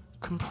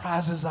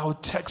 comprises our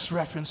text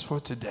reference for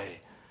today.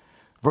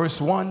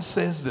 Verse 1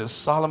 says this.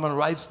 Solomon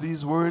writes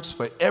these words,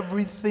 for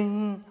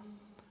everything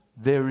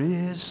there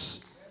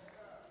is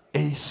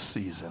a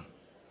season,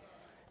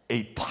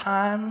 a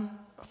time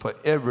for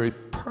every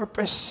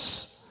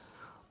purpose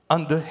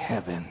under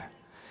heaven.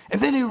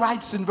 And then he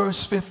writes in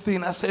verse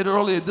 15, I said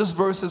earlier, this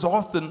verse is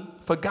often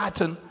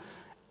forgotten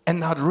and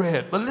not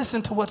read. But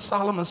listen to what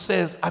Solomon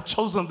says. I've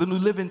chosen the New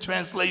Living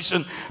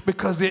Translation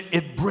because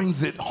it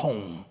brings it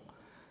home.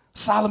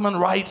 Solomon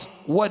writes,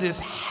 what is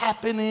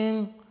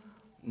happening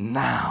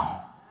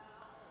now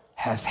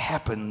has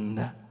happened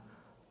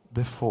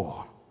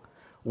before.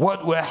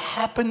 What will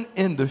happen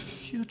in the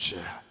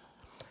future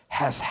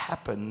has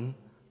happened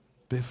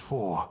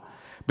before.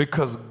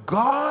 Because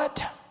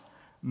God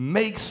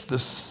makes the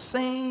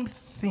same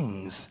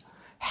things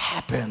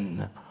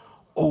happen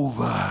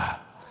over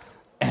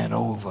and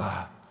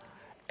over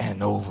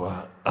and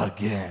over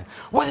again.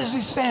 What is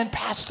he saying,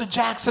 Pastor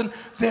Jackson?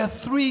 There are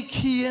 3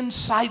 key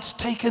insights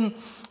taken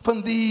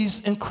from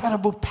these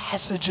incredible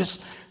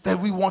passages that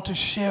we want to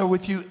share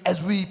with you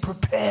as we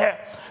prepare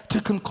to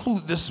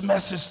conclude this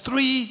message.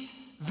 3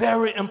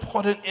 very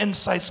important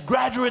insights.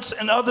 Graduates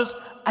and others,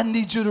 I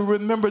need you to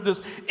remember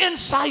this.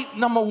 Insight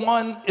number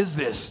 1 is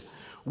this.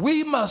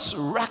 We must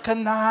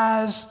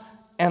recognize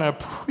and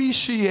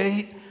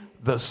appreciate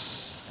the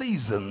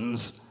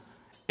seasons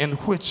in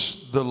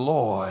which the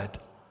Lord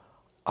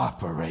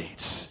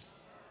operates.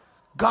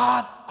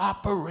 God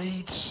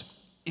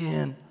operates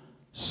in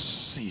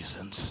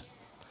seasons.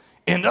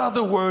 In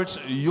other words,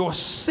 your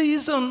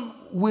season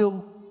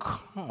will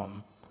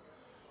come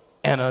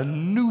and a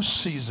new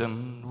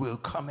season will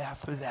come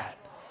after that.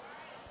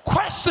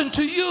 question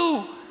to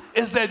you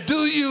is that,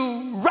 do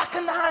you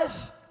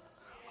recognize,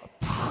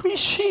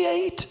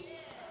 appreciate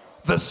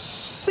the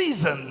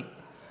season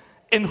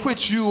in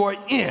which you are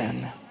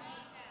in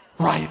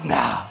right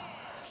now?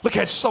 Look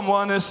at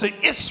someone and say,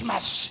 it's my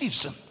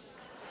season.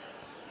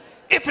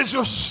 If it's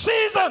your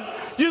season,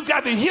 you've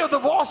got to hear the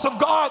voice of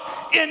God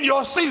in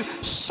your season.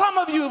 Some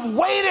of you have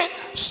waited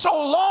so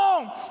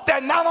long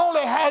that not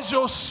only has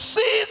your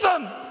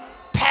season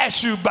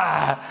passed you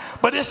by,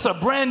 but it's a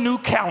brand new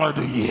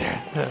calendar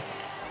year.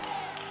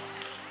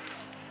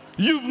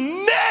 You've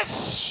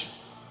missed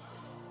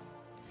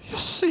your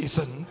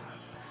season.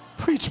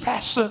 Preach,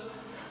 Pastor.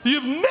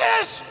 You've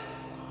missed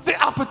the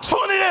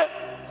opportunity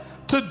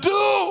to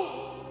do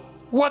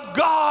what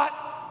God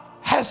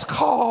has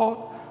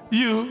called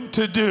you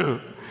to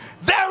do.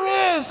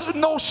 There is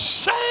no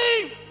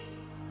shame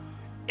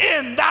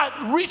in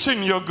not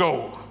reaching your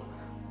goal.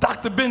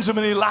 Dr.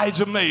 Benjamin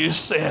Elijah Mays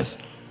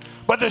says,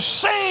 but the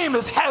shame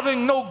is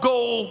having no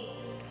goal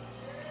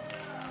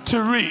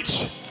to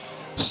reach.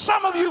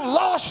 Some of you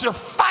lost your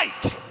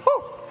fight.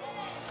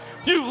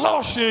 You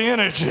lost your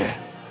energy.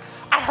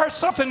 I heard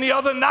something the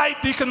other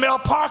night, Deacon Mel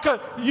Parker,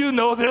 you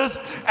know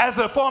this, as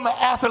a former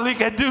athlete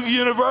at Duke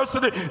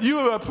University, you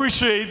will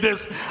appreciate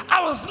this.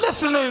 I was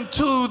listening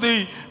to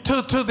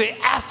the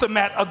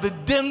aftermath of the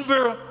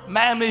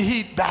Denver-Miami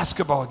Heat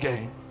basketball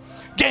game.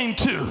 Game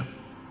 2.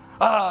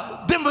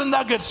 Denver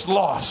Nuggets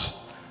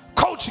lost.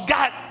 Coach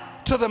got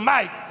to the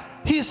mic.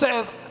 He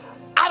says,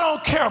 I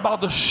don't care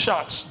about the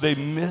shots they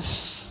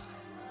miss.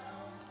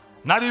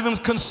 Not even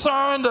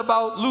concerned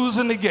about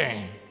losing the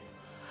game.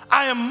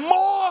 I am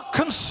more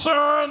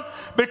concerned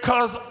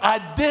because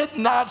I did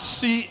not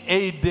see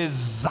a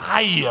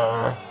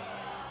desire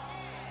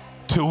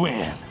to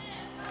win.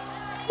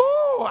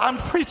 Ooh, I'm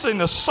preaching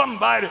to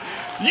somebody.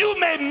 You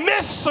may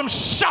miss some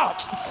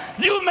shots.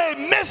 You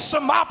may miss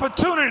some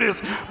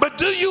opportunities, but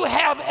do you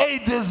have a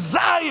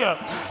desire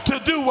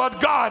to do what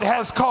God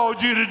has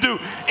called you to do?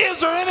 Is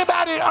there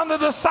anybody under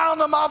the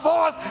sound of my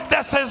voice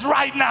that says,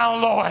 right now,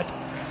 Lord,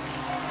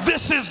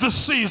 this is the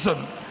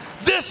season.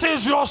 This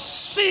is your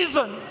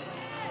season.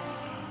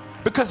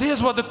 Because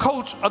here's what the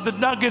coach of the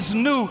Nuggets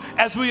knew,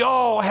 as we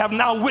all have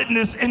now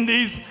witnessed in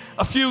these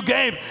a few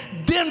games.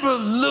 Denver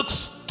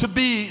looks to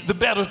be the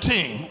better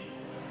team,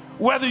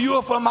 whether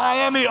you're from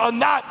Miami or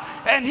not.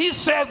 And he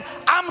says,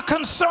 I'm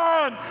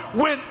concerned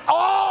when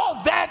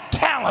all that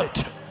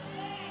talent,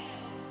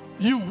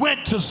 you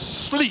went to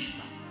sleep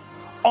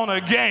on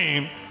a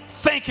game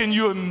thinking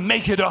you would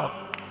make it up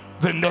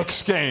the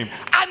next game.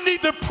 I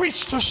need to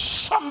preach to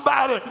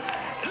somebody.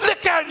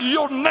 Look at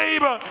your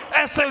neighbor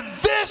and say,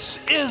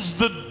 this is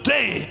the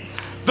day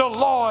the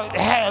Lord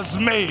has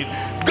made.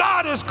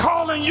 God is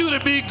calling you to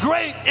be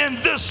great in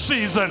this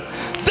season.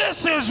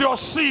 This is your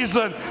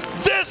season.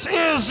 This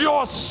is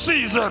your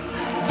season.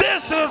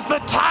 This is the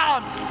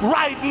time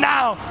right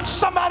now.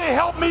 Somebody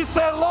help me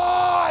say,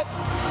 Lord,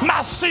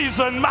 my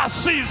season, my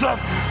season,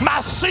 my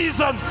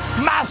season,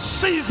 my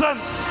season,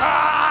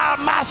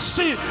 my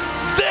season.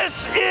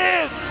 This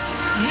is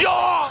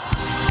your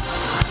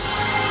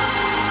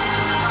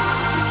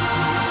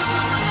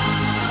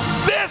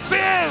This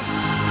is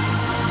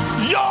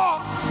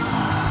your,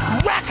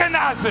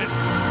 recognize it,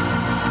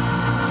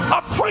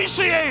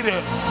 appreciate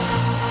it,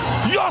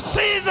 your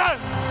season.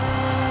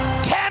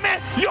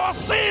 Tammy, your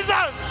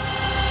season.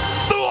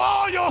 Through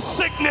all your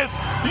sickness,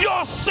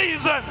 your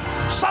season.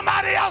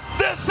 Somebody else,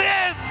 this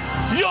is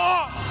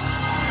your.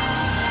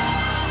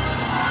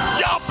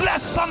 Y'all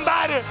bless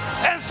somebody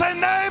and say,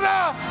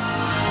 neighbor,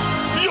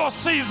 your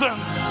season.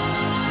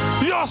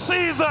 Your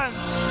season.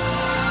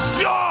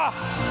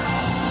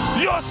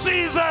 Your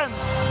season.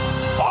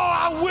 Oh,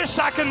 I wish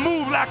I could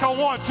move like I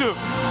want to.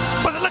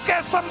 But look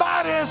at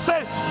somebody and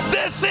say,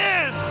 this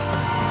is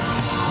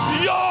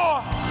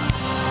your,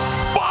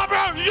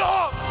 Barbara,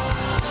 your,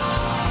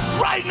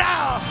 right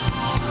now.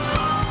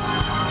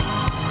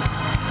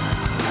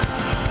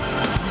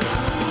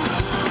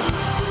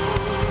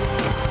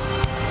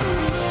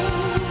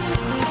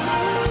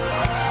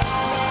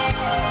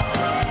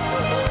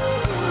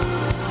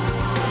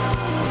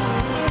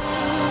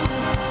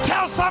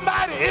 Tell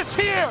somebody it's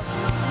here.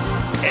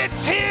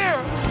 It's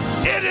here.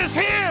 It is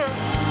here.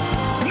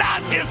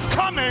 Not is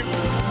coming.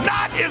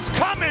 Not is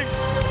coming.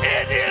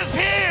 It is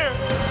here.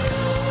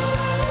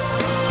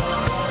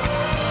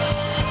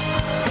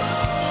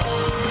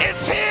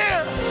 It's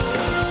here.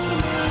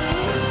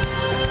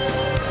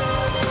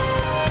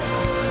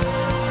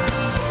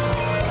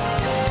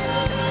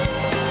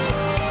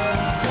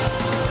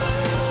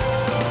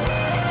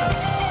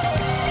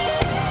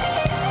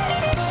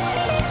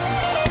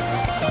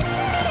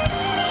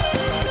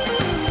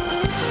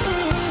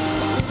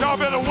 Y'all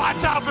better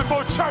watch out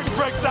before church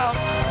breaks out.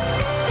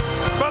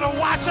 Better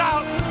watch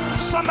out.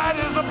 Somebody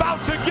is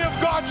about to give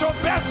God your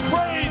best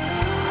praise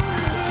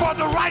for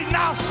the right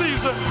now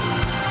season.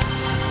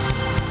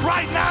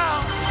 Right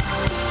now,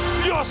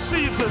 your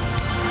season.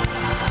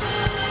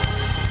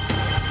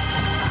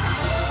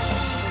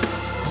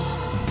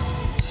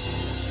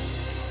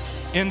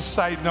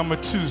 Insight number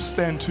 2,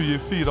 stand to your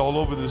feet all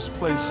over this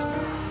place.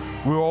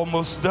 We're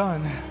almost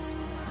done.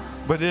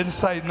 But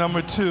insight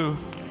number 2,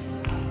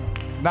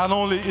 not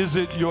only is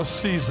it your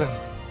season,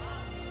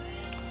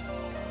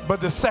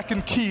 but the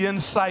second key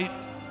insight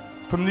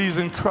from these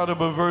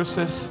incredible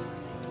verses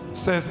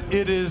says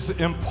it is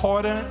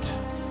important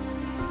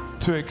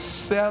to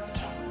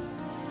accept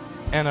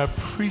and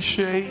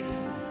appreciate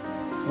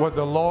what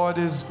the Lord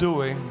is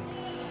doing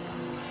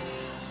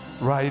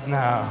right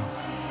now.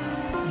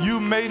 You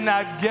may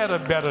not get a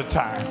better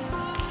time.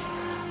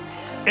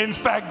 In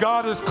fact,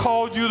 God has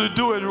called you to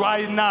do it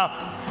right now.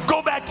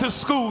 Go back to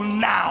school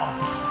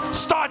now.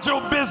 Start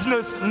your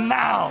business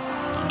now.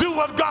 Do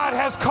what God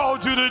has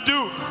called you to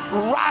do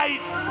right.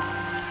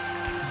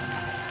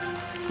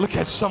 Look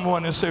at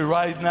someone and say,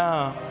 right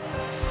now.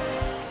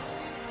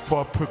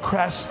 For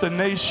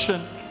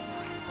procrastination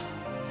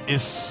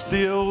is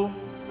still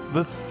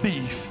the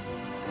thief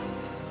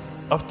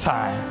of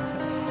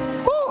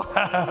time. Woo!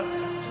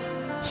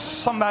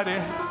 Somebody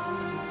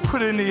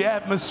put in the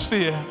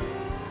atmosphere,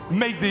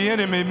 make the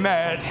enemy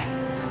mad,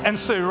 and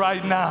say,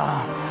 right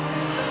now,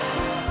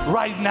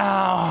 right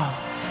now.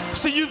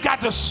 See, you've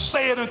got to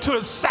say it until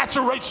it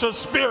saturates your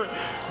spirit.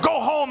 Go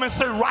home and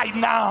say, right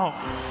now.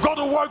 Go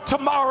to work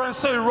tomorrow and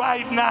say,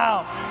 right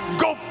now.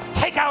 Go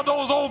take out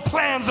those old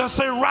plans and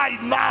say,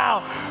 right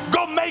now.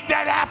 Go make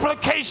that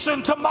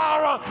application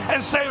tomorrow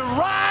and say,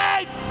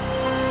 right.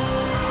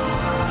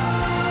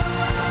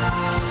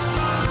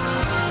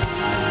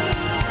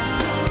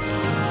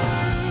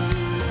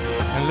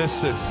 And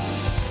listen,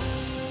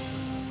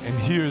 and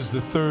here's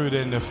the third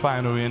and the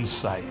final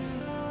insight.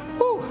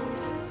 Whew.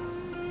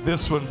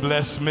 This one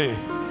blessed me.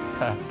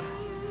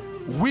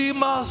 We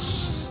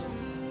must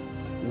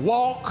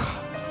walk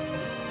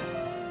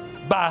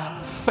by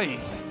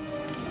faith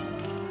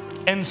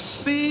and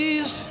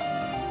seize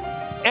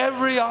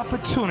every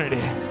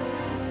opportunity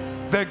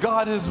that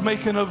God is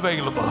making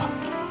available.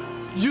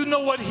 You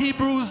know what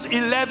Hebrews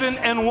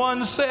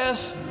 11:1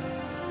 says?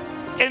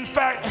 In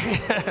fact,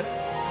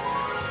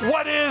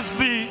 what is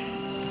the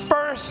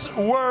first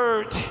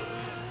word?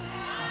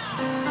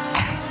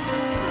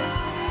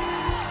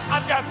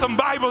 I've got some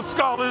Bible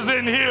scholars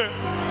in here.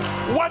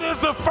 What is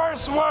the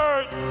first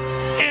word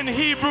in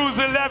Hebrews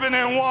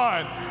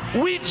 11:1?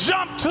 We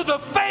jump to the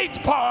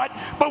faith part,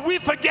 but we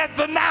forget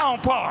the noun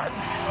part.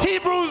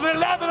 Hebrews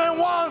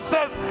 11:1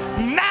 says,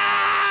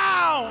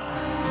 now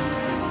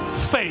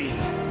faith.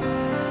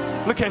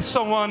 Look at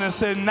someone and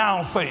say,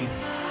 now faith.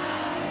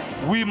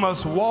 We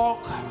must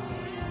walk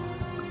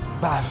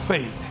by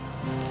faith.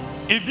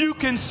 If you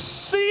can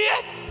see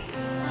it,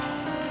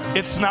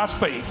 it's not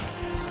faith.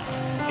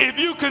 If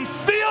you can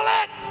feel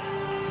it,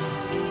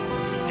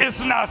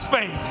 it's not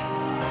faith.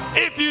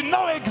 If you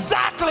know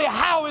exactly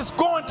how it's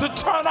going to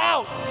turn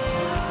out,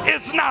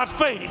 it's not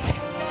faith.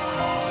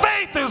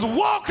 Faith is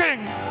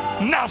walking,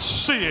 not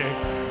seeing,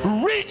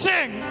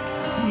 reaching,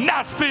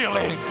 not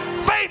feeling.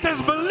 Faith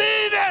is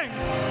believing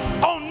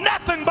on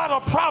nothing but a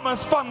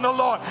promise from the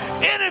Lord.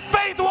 Any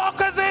faith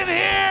walkers in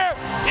here?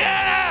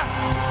 Yeah.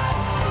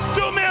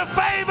 Do me a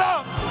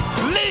favor.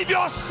 Leave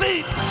your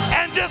seat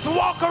and just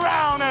walk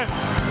around and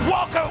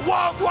walk. Come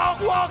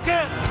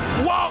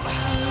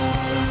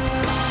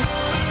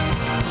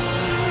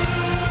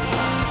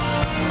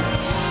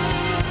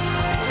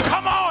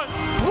on.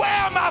 Where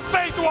are my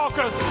faith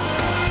walkers?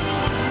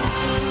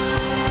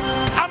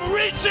 I'm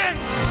reaching.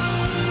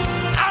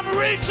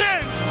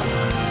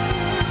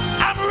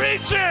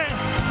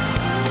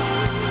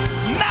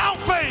 Now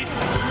faith.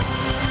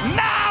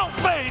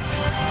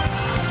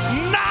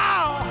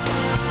 Now.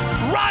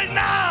 Right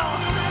now.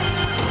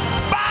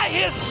 By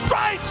his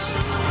stripes,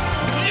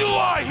 you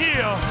are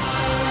healed.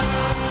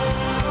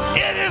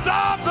 It is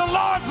of the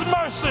Lord's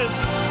mercies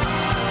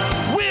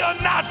we are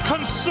not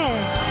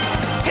consumed.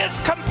 His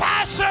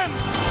compassion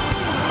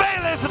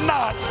faileth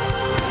not.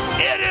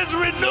 It is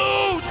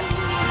renewed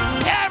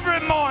every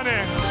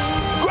morning.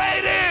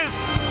 Great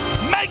is,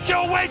 make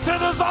your way to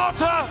this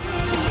altar.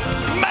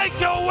 Make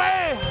your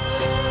way.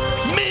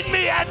 Meet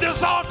me at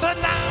this altar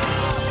now.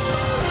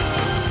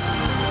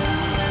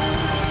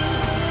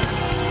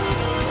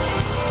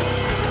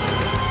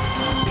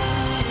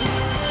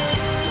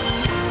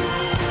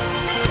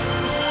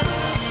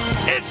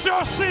 It's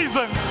your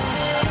season.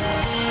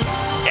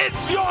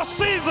 It's your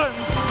season.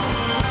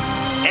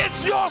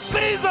 It's your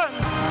season.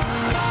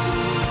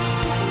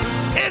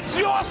 It's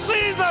your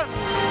season.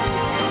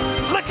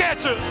 Look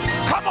at you.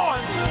 Come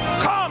on.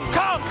 Come.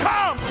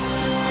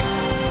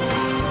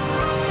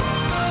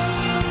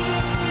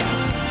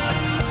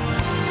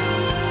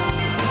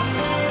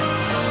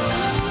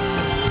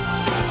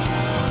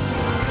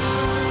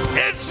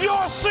 It's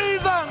your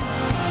season.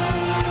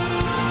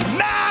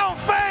 Now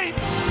faith.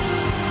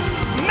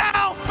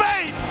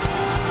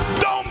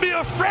 Don't be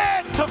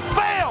afraid to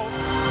fail.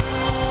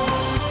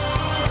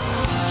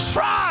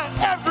 Try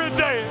every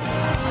day.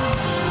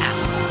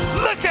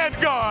 Look at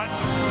God.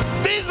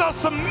 These are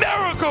some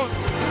miracles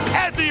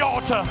at the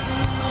altar.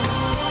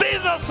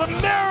 These are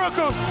some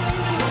miracles.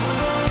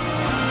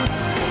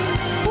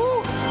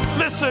 Woo.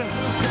 Listen,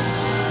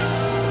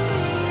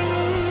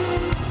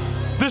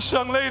 This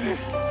young lady,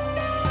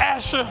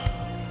 Asher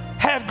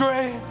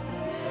Hadgray,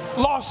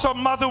 lost her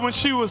mother when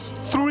she was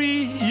 3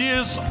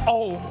 years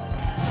old.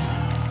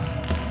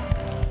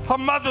 Her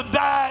mother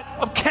died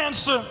of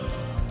cancer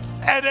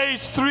at age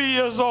 3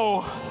 years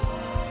old.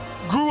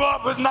 Grew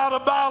up with not a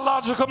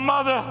biological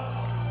mother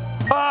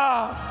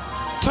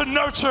to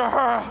nurture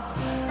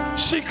her.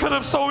 She could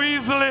have so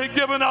easily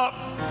given up.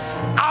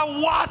 I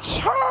watched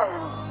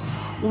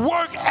her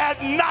work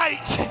at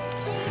night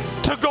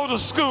to go to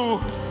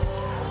school.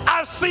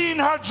 I've seen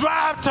her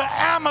drive to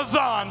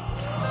Amazon,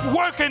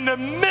 working the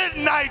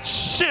midnight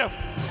shift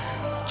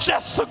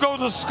just to go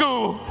to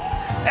school.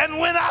 And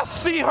when I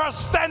see her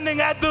standing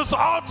at this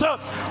altar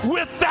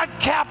with that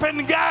cap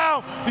and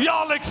gown,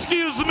 y'all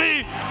excuse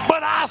me,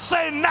 but I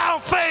say now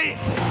faith.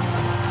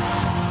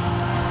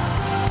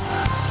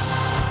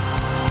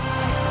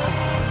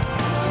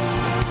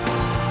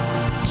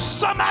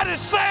 Somebody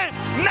say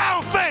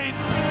now faith.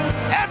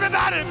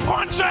 Everybody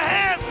point your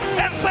hands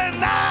and say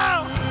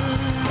now.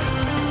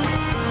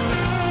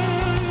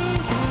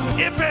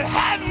 If it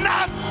had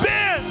not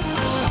been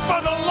for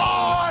the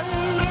Lord,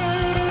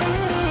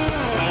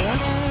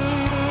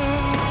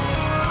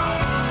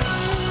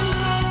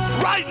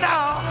 right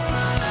now,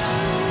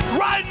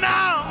 right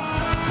now,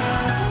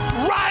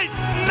 right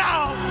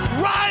now,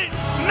 right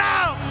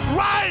now,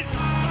 right.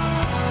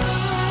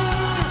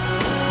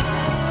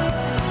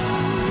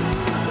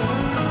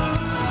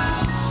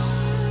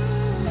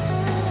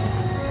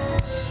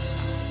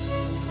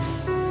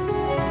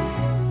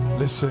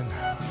 Listen,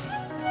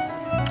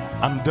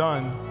 I'm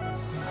done.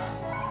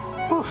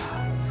 Whew,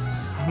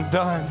 I'm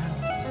done.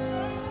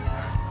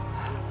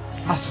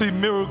 I see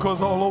miracles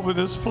all over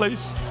this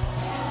place.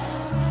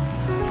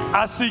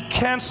 I see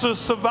cancer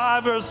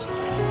survivors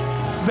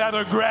that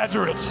are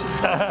graduates.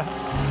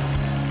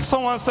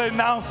 Someone say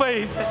now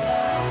faith.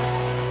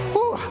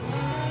 Whew.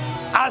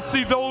 I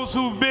see those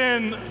who've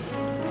been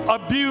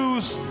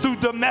abused through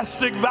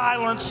domestic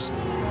violence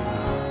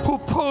who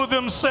pull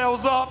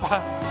themselves up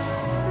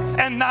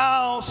and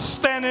now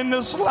stand in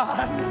this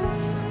line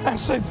and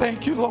say,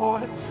 thank you,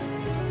 Lord.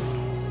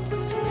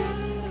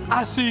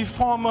 I see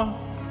former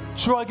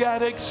drug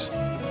addicts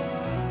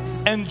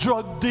and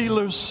drug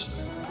dealers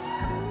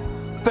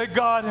that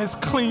God has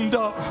cleaned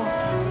up.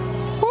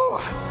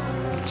 Woo.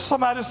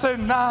 Somebody say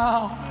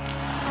now.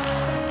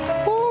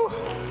 Woo.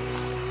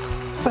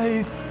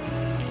 Faith.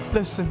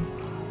 Listen,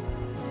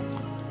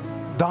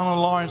 Donna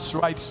Lawrence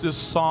writes this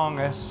song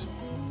as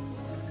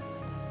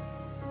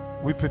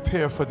we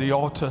prepare for the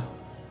altar.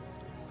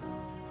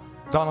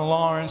 Donna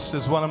Lawrence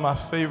is one of my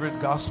favorite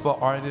gospel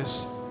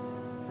artists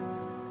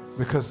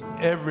because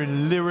every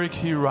lyric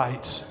he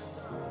writes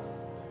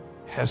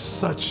has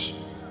such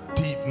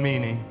deep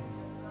meaning.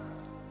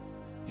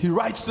 He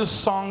writes this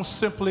song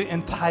simply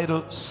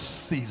entitled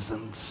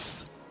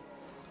Seasons.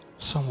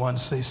 Someone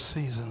say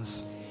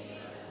seasons.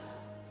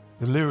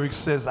 The lyric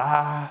says,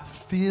 I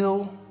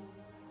feel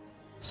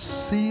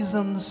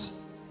seasons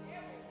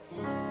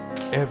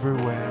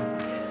everywhere.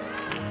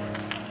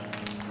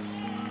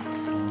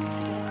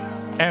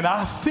 And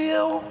I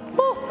feel,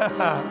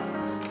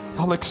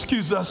 y'all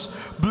excuse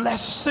us,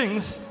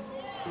 blessings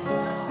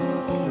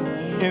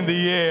in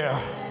the air.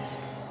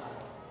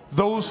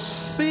 Those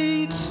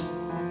seeds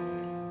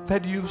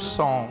that you've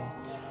sown,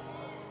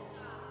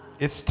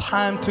 it's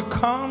time to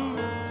come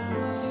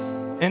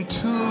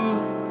into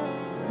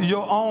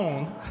your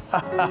own.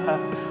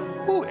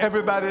 Ooh,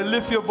 everybody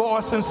lift your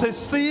voice and say,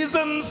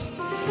 seasons,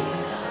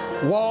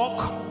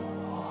 walk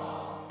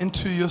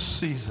into your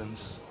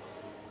seasons.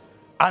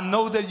 I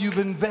know that you've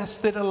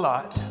invested a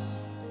lot.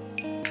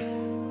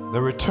 The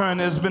return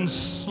has been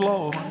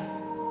slow,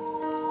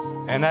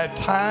 and at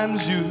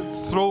times you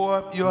throw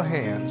up your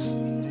hands.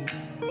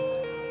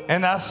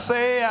 And I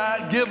say,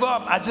 I give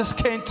up. I just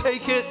can't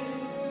take it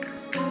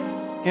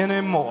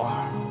anymore.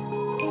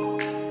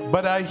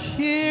 But I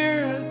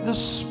hear the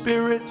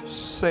Spirit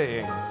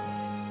saying,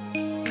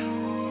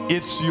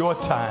 it's your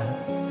time.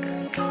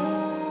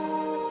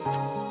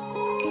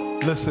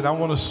 Listen, I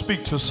want to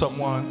speak to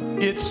someone.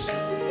 It's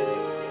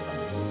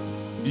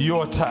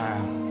your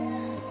time.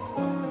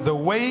 The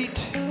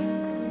wait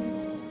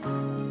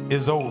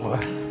is over.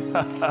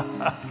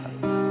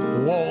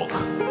 Walk.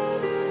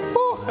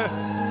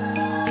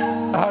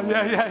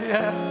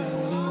 Yeah.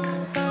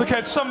 Look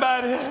at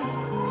somebody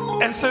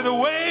and say, the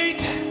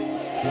wait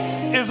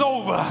is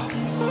over.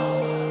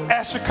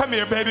 Asher, come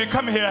here, baby.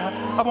 Come here.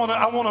 I want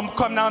to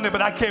come down there,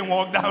 but I can't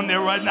walk down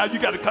there right now. You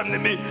got to come to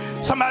me.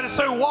 Somebody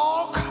say,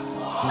 walk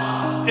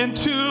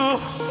into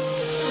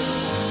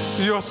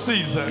your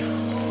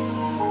season.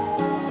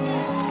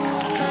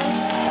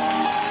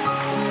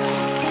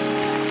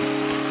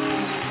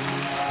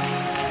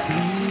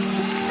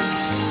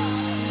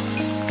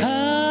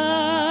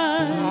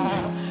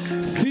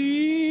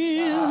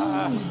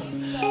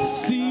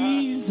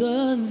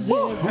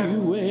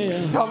 Everywhere.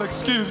 Y'all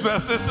excuse me.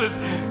 This is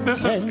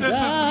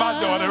my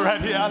daughter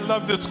right here. I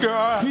love this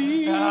girl. 3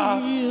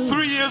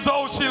 years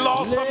old, she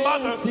lost her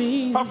mother.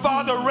 Her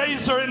father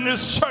raised her in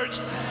this church,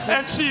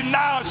 and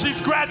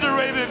she's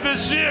graduated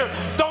this year.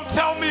 Don't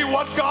tell me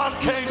what God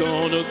can do.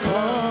 Gonna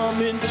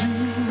come into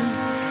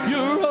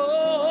your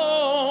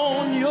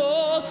own,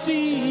 your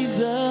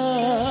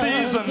seasons.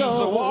 Seasons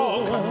to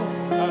walk.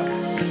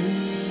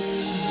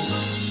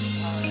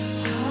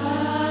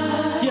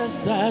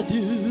 Yes, I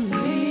do.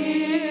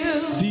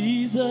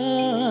 Seasons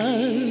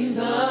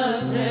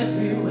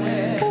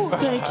everywhere.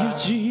 Thank you,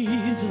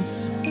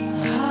 Jesus.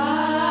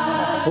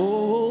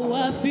 Oh,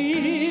 I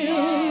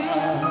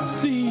feel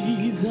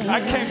seasons.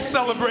 I can't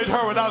celebrate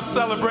her without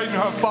celebrating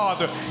her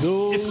father.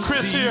 It's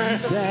Chris here.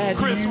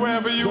 Chris,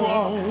 wherever you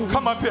are,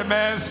 come up here,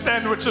 man.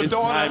 Stand with your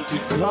daughter.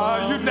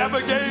 You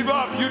never gave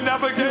up. You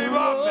never gave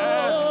up,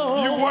 man.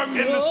 You work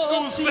in the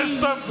school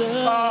system.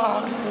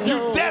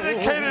 You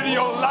dedicated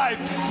your life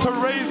to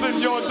raising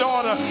your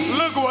daughter.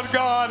 Look what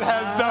God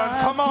has done.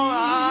 Come on.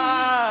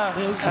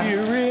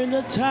 We're in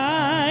a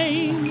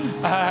time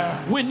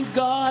when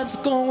God's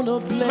gonna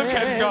bless. Look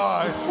at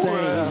God. The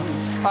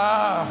saints.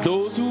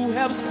 Those who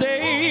have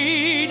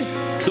stayed,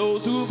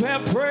 those who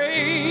have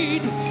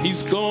prayed,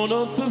 He's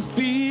gonna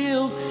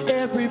fulfill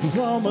every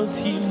promise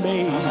He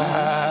made.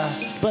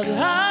 But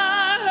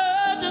I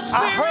heard the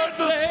Spirit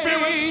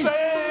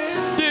say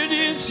that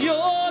it's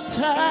your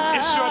time.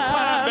 It's your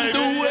time, baby.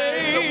 The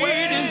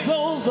wait is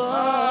over.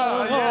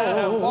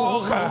 Yeah,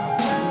 walk.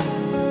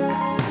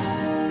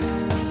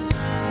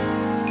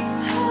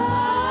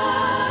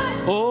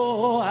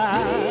 Oh, I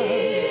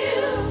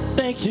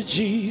thank you,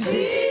 Jesus.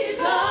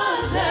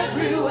 Seasons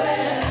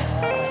everywhere.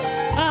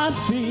 I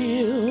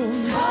feel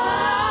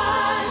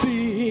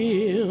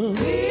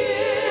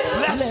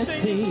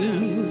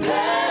blessings.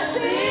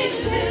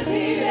 Blessings in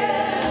the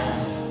air.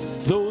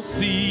 Those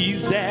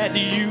seeds that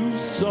you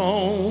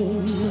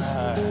sown,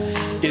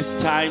 it's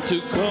time to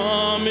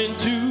come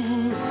into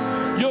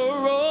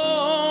your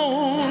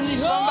own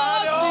season.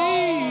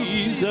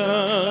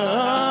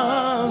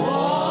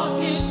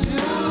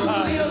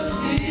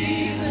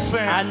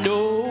 I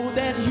know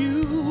that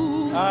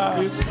you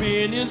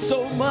experienced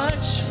so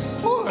much.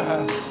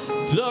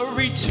 The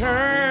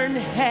return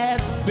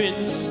has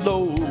been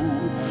slow.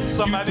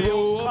 Somebody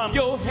else come.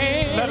 Your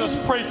hands. Let us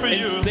pray for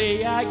you.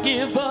 Say I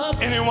give up.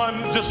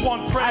 Anyone just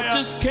want prayer? I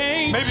just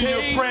can't. Maybe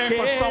you're praying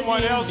for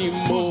someone else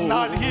who's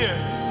not here.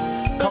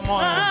 Come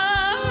on.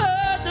 I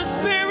heard the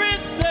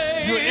Spirit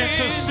say you're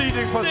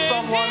interceding for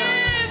someone.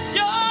 It's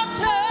your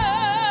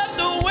time.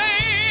 The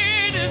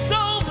wait is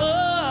over.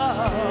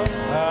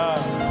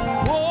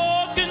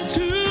 Walk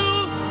into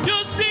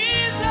your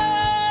season.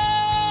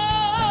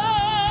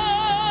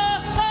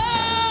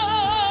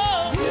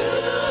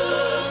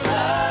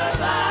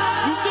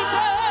 You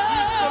survive.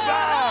 You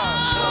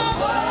survive.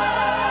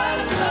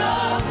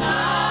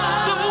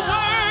 The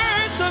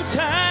worst of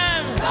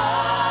time.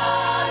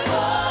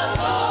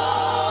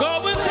 God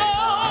was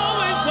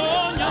always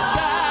on your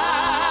side.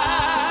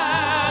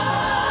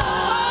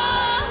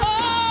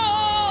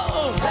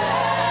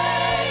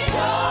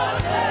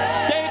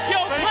 Stake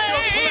your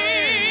claim.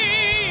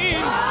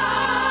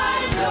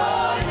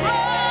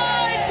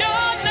 Write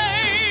your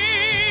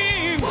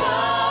name.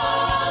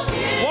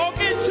 Walk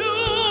into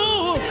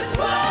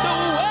the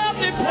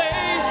wealthy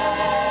place.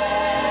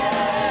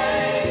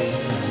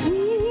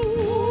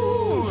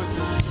 Ooh.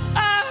 I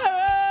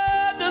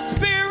heard the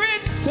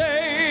Spirit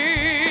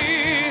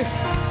say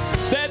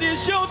that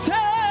it's your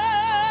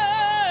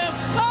time.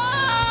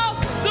 Oh,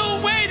 the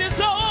wait is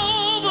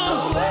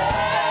over.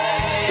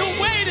 The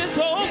wait is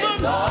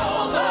over.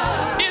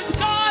 It's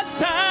God's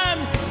time.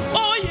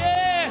 Oh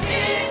yeah.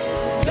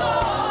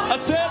 I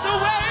said the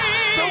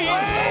wait.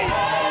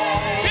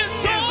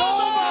 It's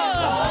over.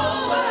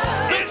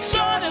 The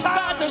sun is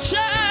about to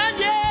shine.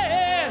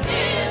 Yeah.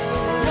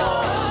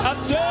 I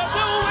said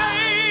the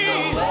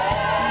wait.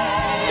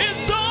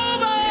 It's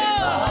over.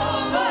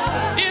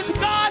 It's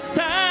God's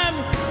time.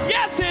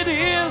 Yes, it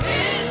is.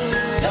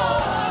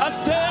 I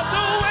said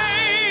the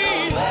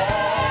wait.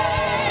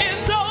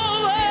 It's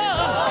over.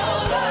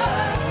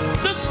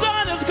 The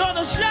sun is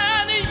gonna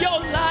shine in your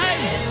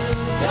life.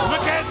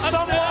 Look at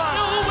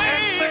someone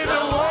and say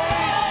the way.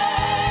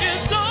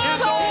 It's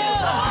over.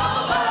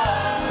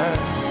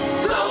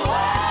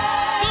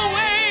 The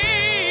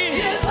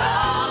wait.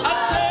 I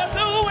said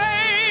the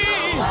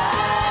wait.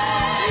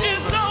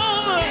 It's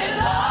over.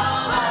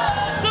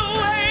 The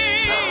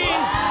wait.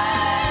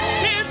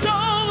 It's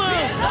over.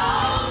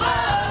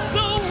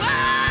 The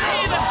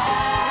wait.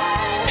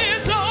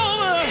 It's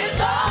over.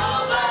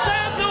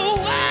 Said the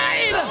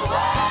wait.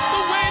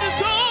 The wait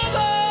is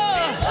over.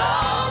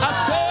 I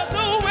said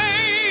the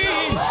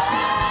wait.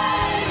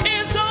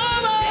 It's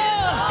over.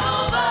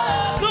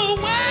 The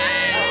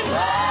wait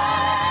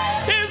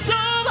is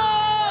over.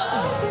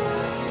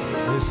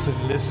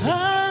 Listen. I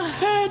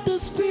heard the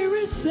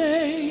Spirit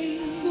say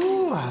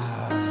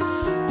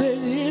that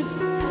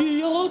it's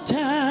your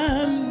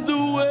time. The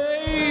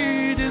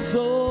wait is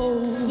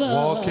over.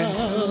 Walk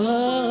into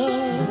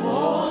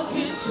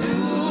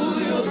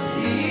your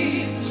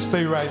season.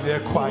 Stay right there,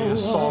 quiet,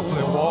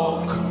 softly.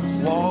 Walk.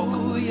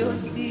 Your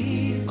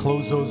season.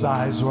 Close those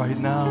eyes right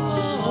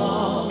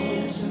now.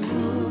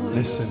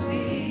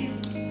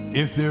 Listen.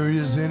 If there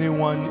is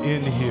anyone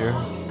in here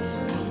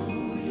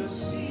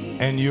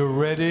and you're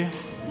ready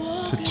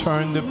to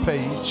turn the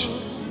page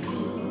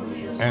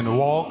and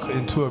walk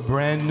into a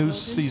brand new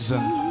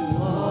season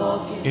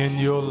in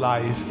your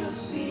life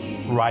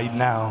right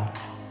now.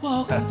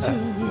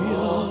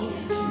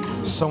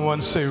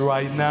 Someone say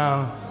right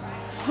now.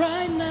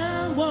 Right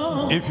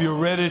now. If you're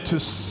ready to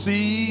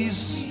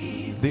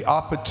seize the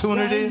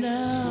opportunity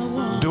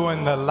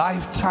during the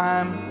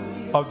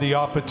lifetime of the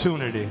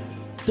opportunity.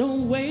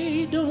 Don't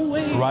wait.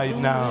 Right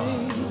now.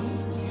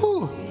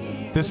 Whew.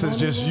 This is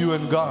just you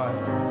and God.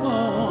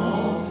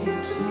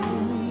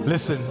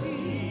 Listen,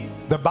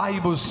 the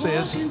Bible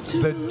says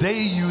the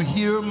day you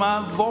hear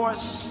my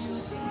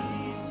voice,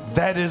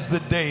 that is the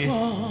day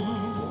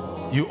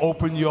you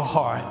open your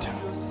heart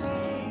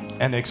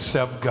and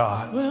accept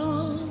God.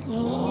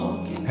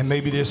 And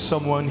maybe there's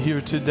someone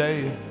here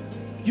today,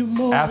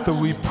 after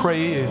we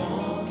pray,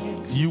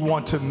 you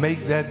want to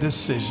make that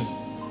decision.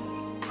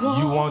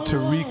 You want to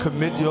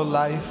recommit your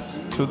life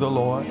to the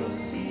Lord.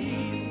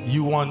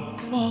 You want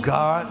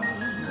God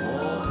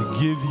to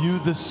give you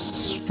the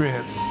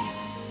strength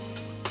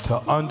to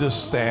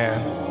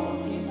understand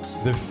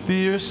the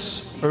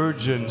fierce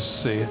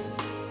urgency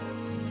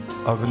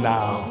of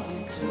now,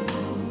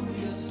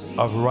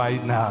 of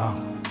right now.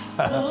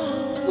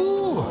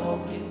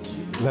 Ooh.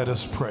 Let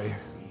us pray.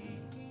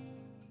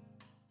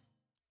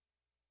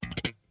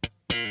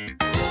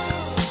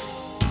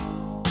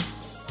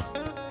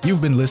 You've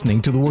been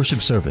listening to the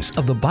worship service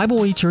of the Bible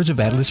Way Church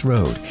of Atlas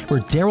Road, where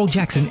Daryl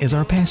Jackson is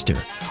our pastor.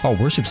 Our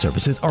worship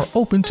services are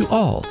open to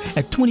all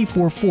at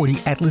 2440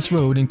 Atlas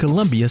Road in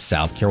Columbia,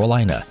 South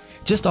Carolina,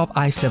 just off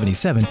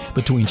I-77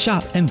 between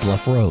Shop and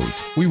Bluff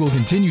Roads. We will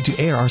continue to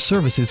air our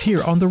services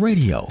here on the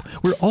radio.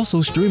 We're also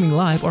streaming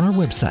live on our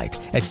website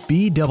at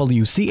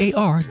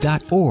bwcar.org,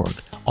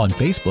 on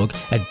Facebook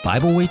at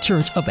Bible Way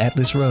Church of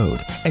Atlas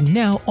Road, and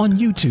now on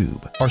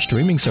YouTube. Our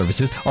streaming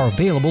services are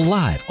available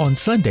live on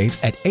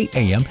Sundays at 8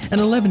 a.m.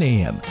 and 11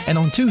 a.m. and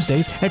on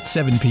Tuesdays at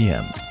 7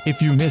 p.m.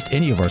 If you missed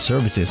any of our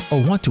services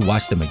or want to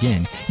watch them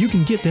again, you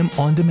can get them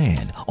on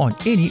demand on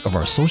any of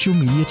our social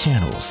media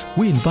channels.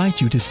 We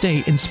invite you to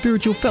stay in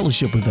spiritual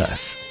fellowship with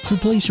us. To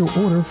place your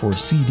order for a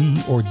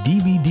CD or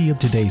DVD of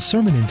today's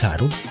sermon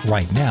entitled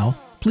Right Now,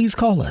 please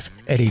call us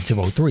at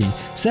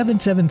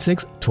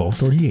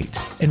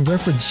 803-776-1238 and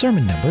reference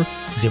sermon number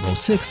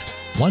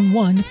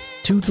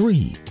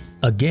 061123.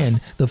 Again,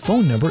 the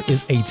phone number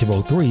is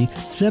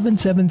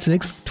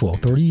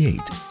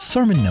 803-776-1238.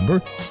 Sermon number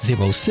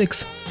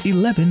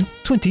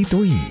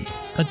 061123.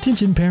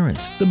 Attention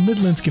parents, the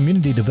Midlands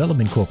Community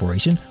Development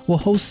Corporation will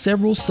host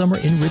several summer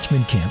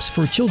enrichment camps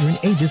for children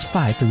ages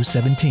 5 through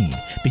 17,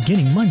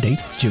 beginning Monday,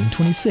 June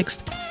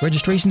 26th.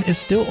 Registration is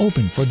still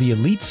open for the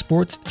Elite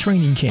Sports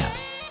Training Camp,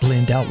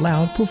 Blend Out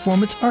Loud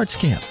Performance Arts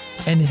Camp,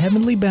 and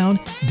Heavenly Bound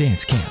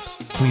Dance Camp.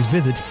 Please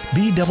visit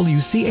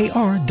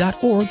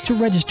bwcar.org to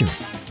register.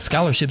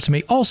 Scholarships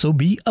may also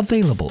be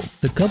available.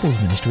 The Couples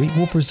Ministry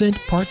will present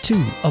Part 2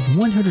 of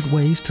 100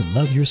 Ways to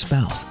Love Your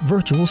Spouse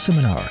virtual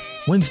seminar,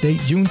 Wednesday,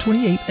 June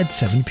 28th at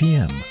 7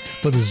 p.m.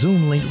 For the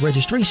Zoom link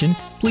registration,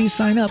 please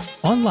sign up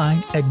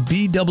online at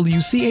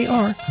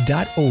bwcar.org.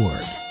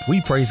 We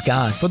praise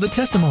God for the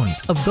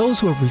testimonies of those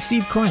who have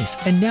received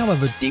Christ and now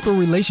have a deeper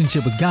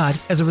relationship with God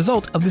as a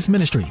result of this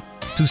ministry.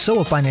 To sow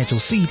a financial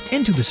seed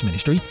into this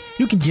ministry,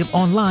 you can give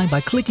online by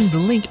clicking the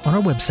link on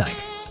our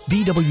website,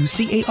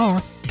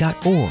 bwcar.org,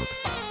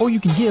 or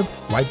you can give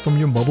right from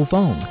your mobile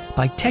phone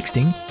by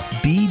texting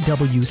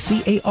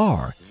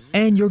BWCAR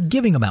and your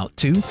giving amount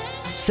to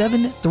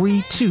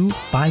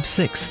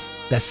 73256.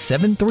 That's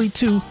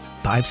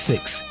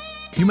 73256.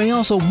 You may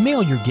also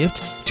mail your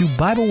gift to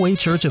Bible Way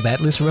Church of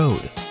Atlas Road,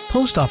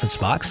 Post Office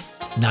Box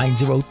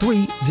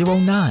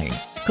 90309,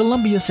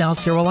 Columbia, South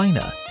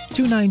Carolina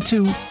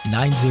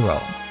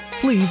 29290.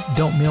 Please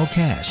don't mail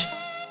cash.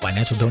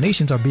 Financial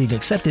donations are being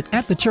accepted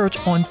at the church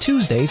on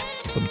Tuesdays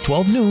from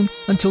 12 noon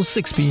until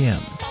 6 p.m.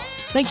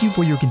 Thank you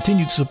for your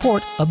continued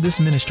support of this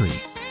ministry.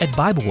 At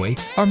Bible Way,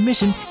 our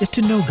mission is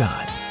to know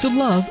God, to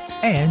love,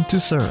 and to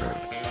serve.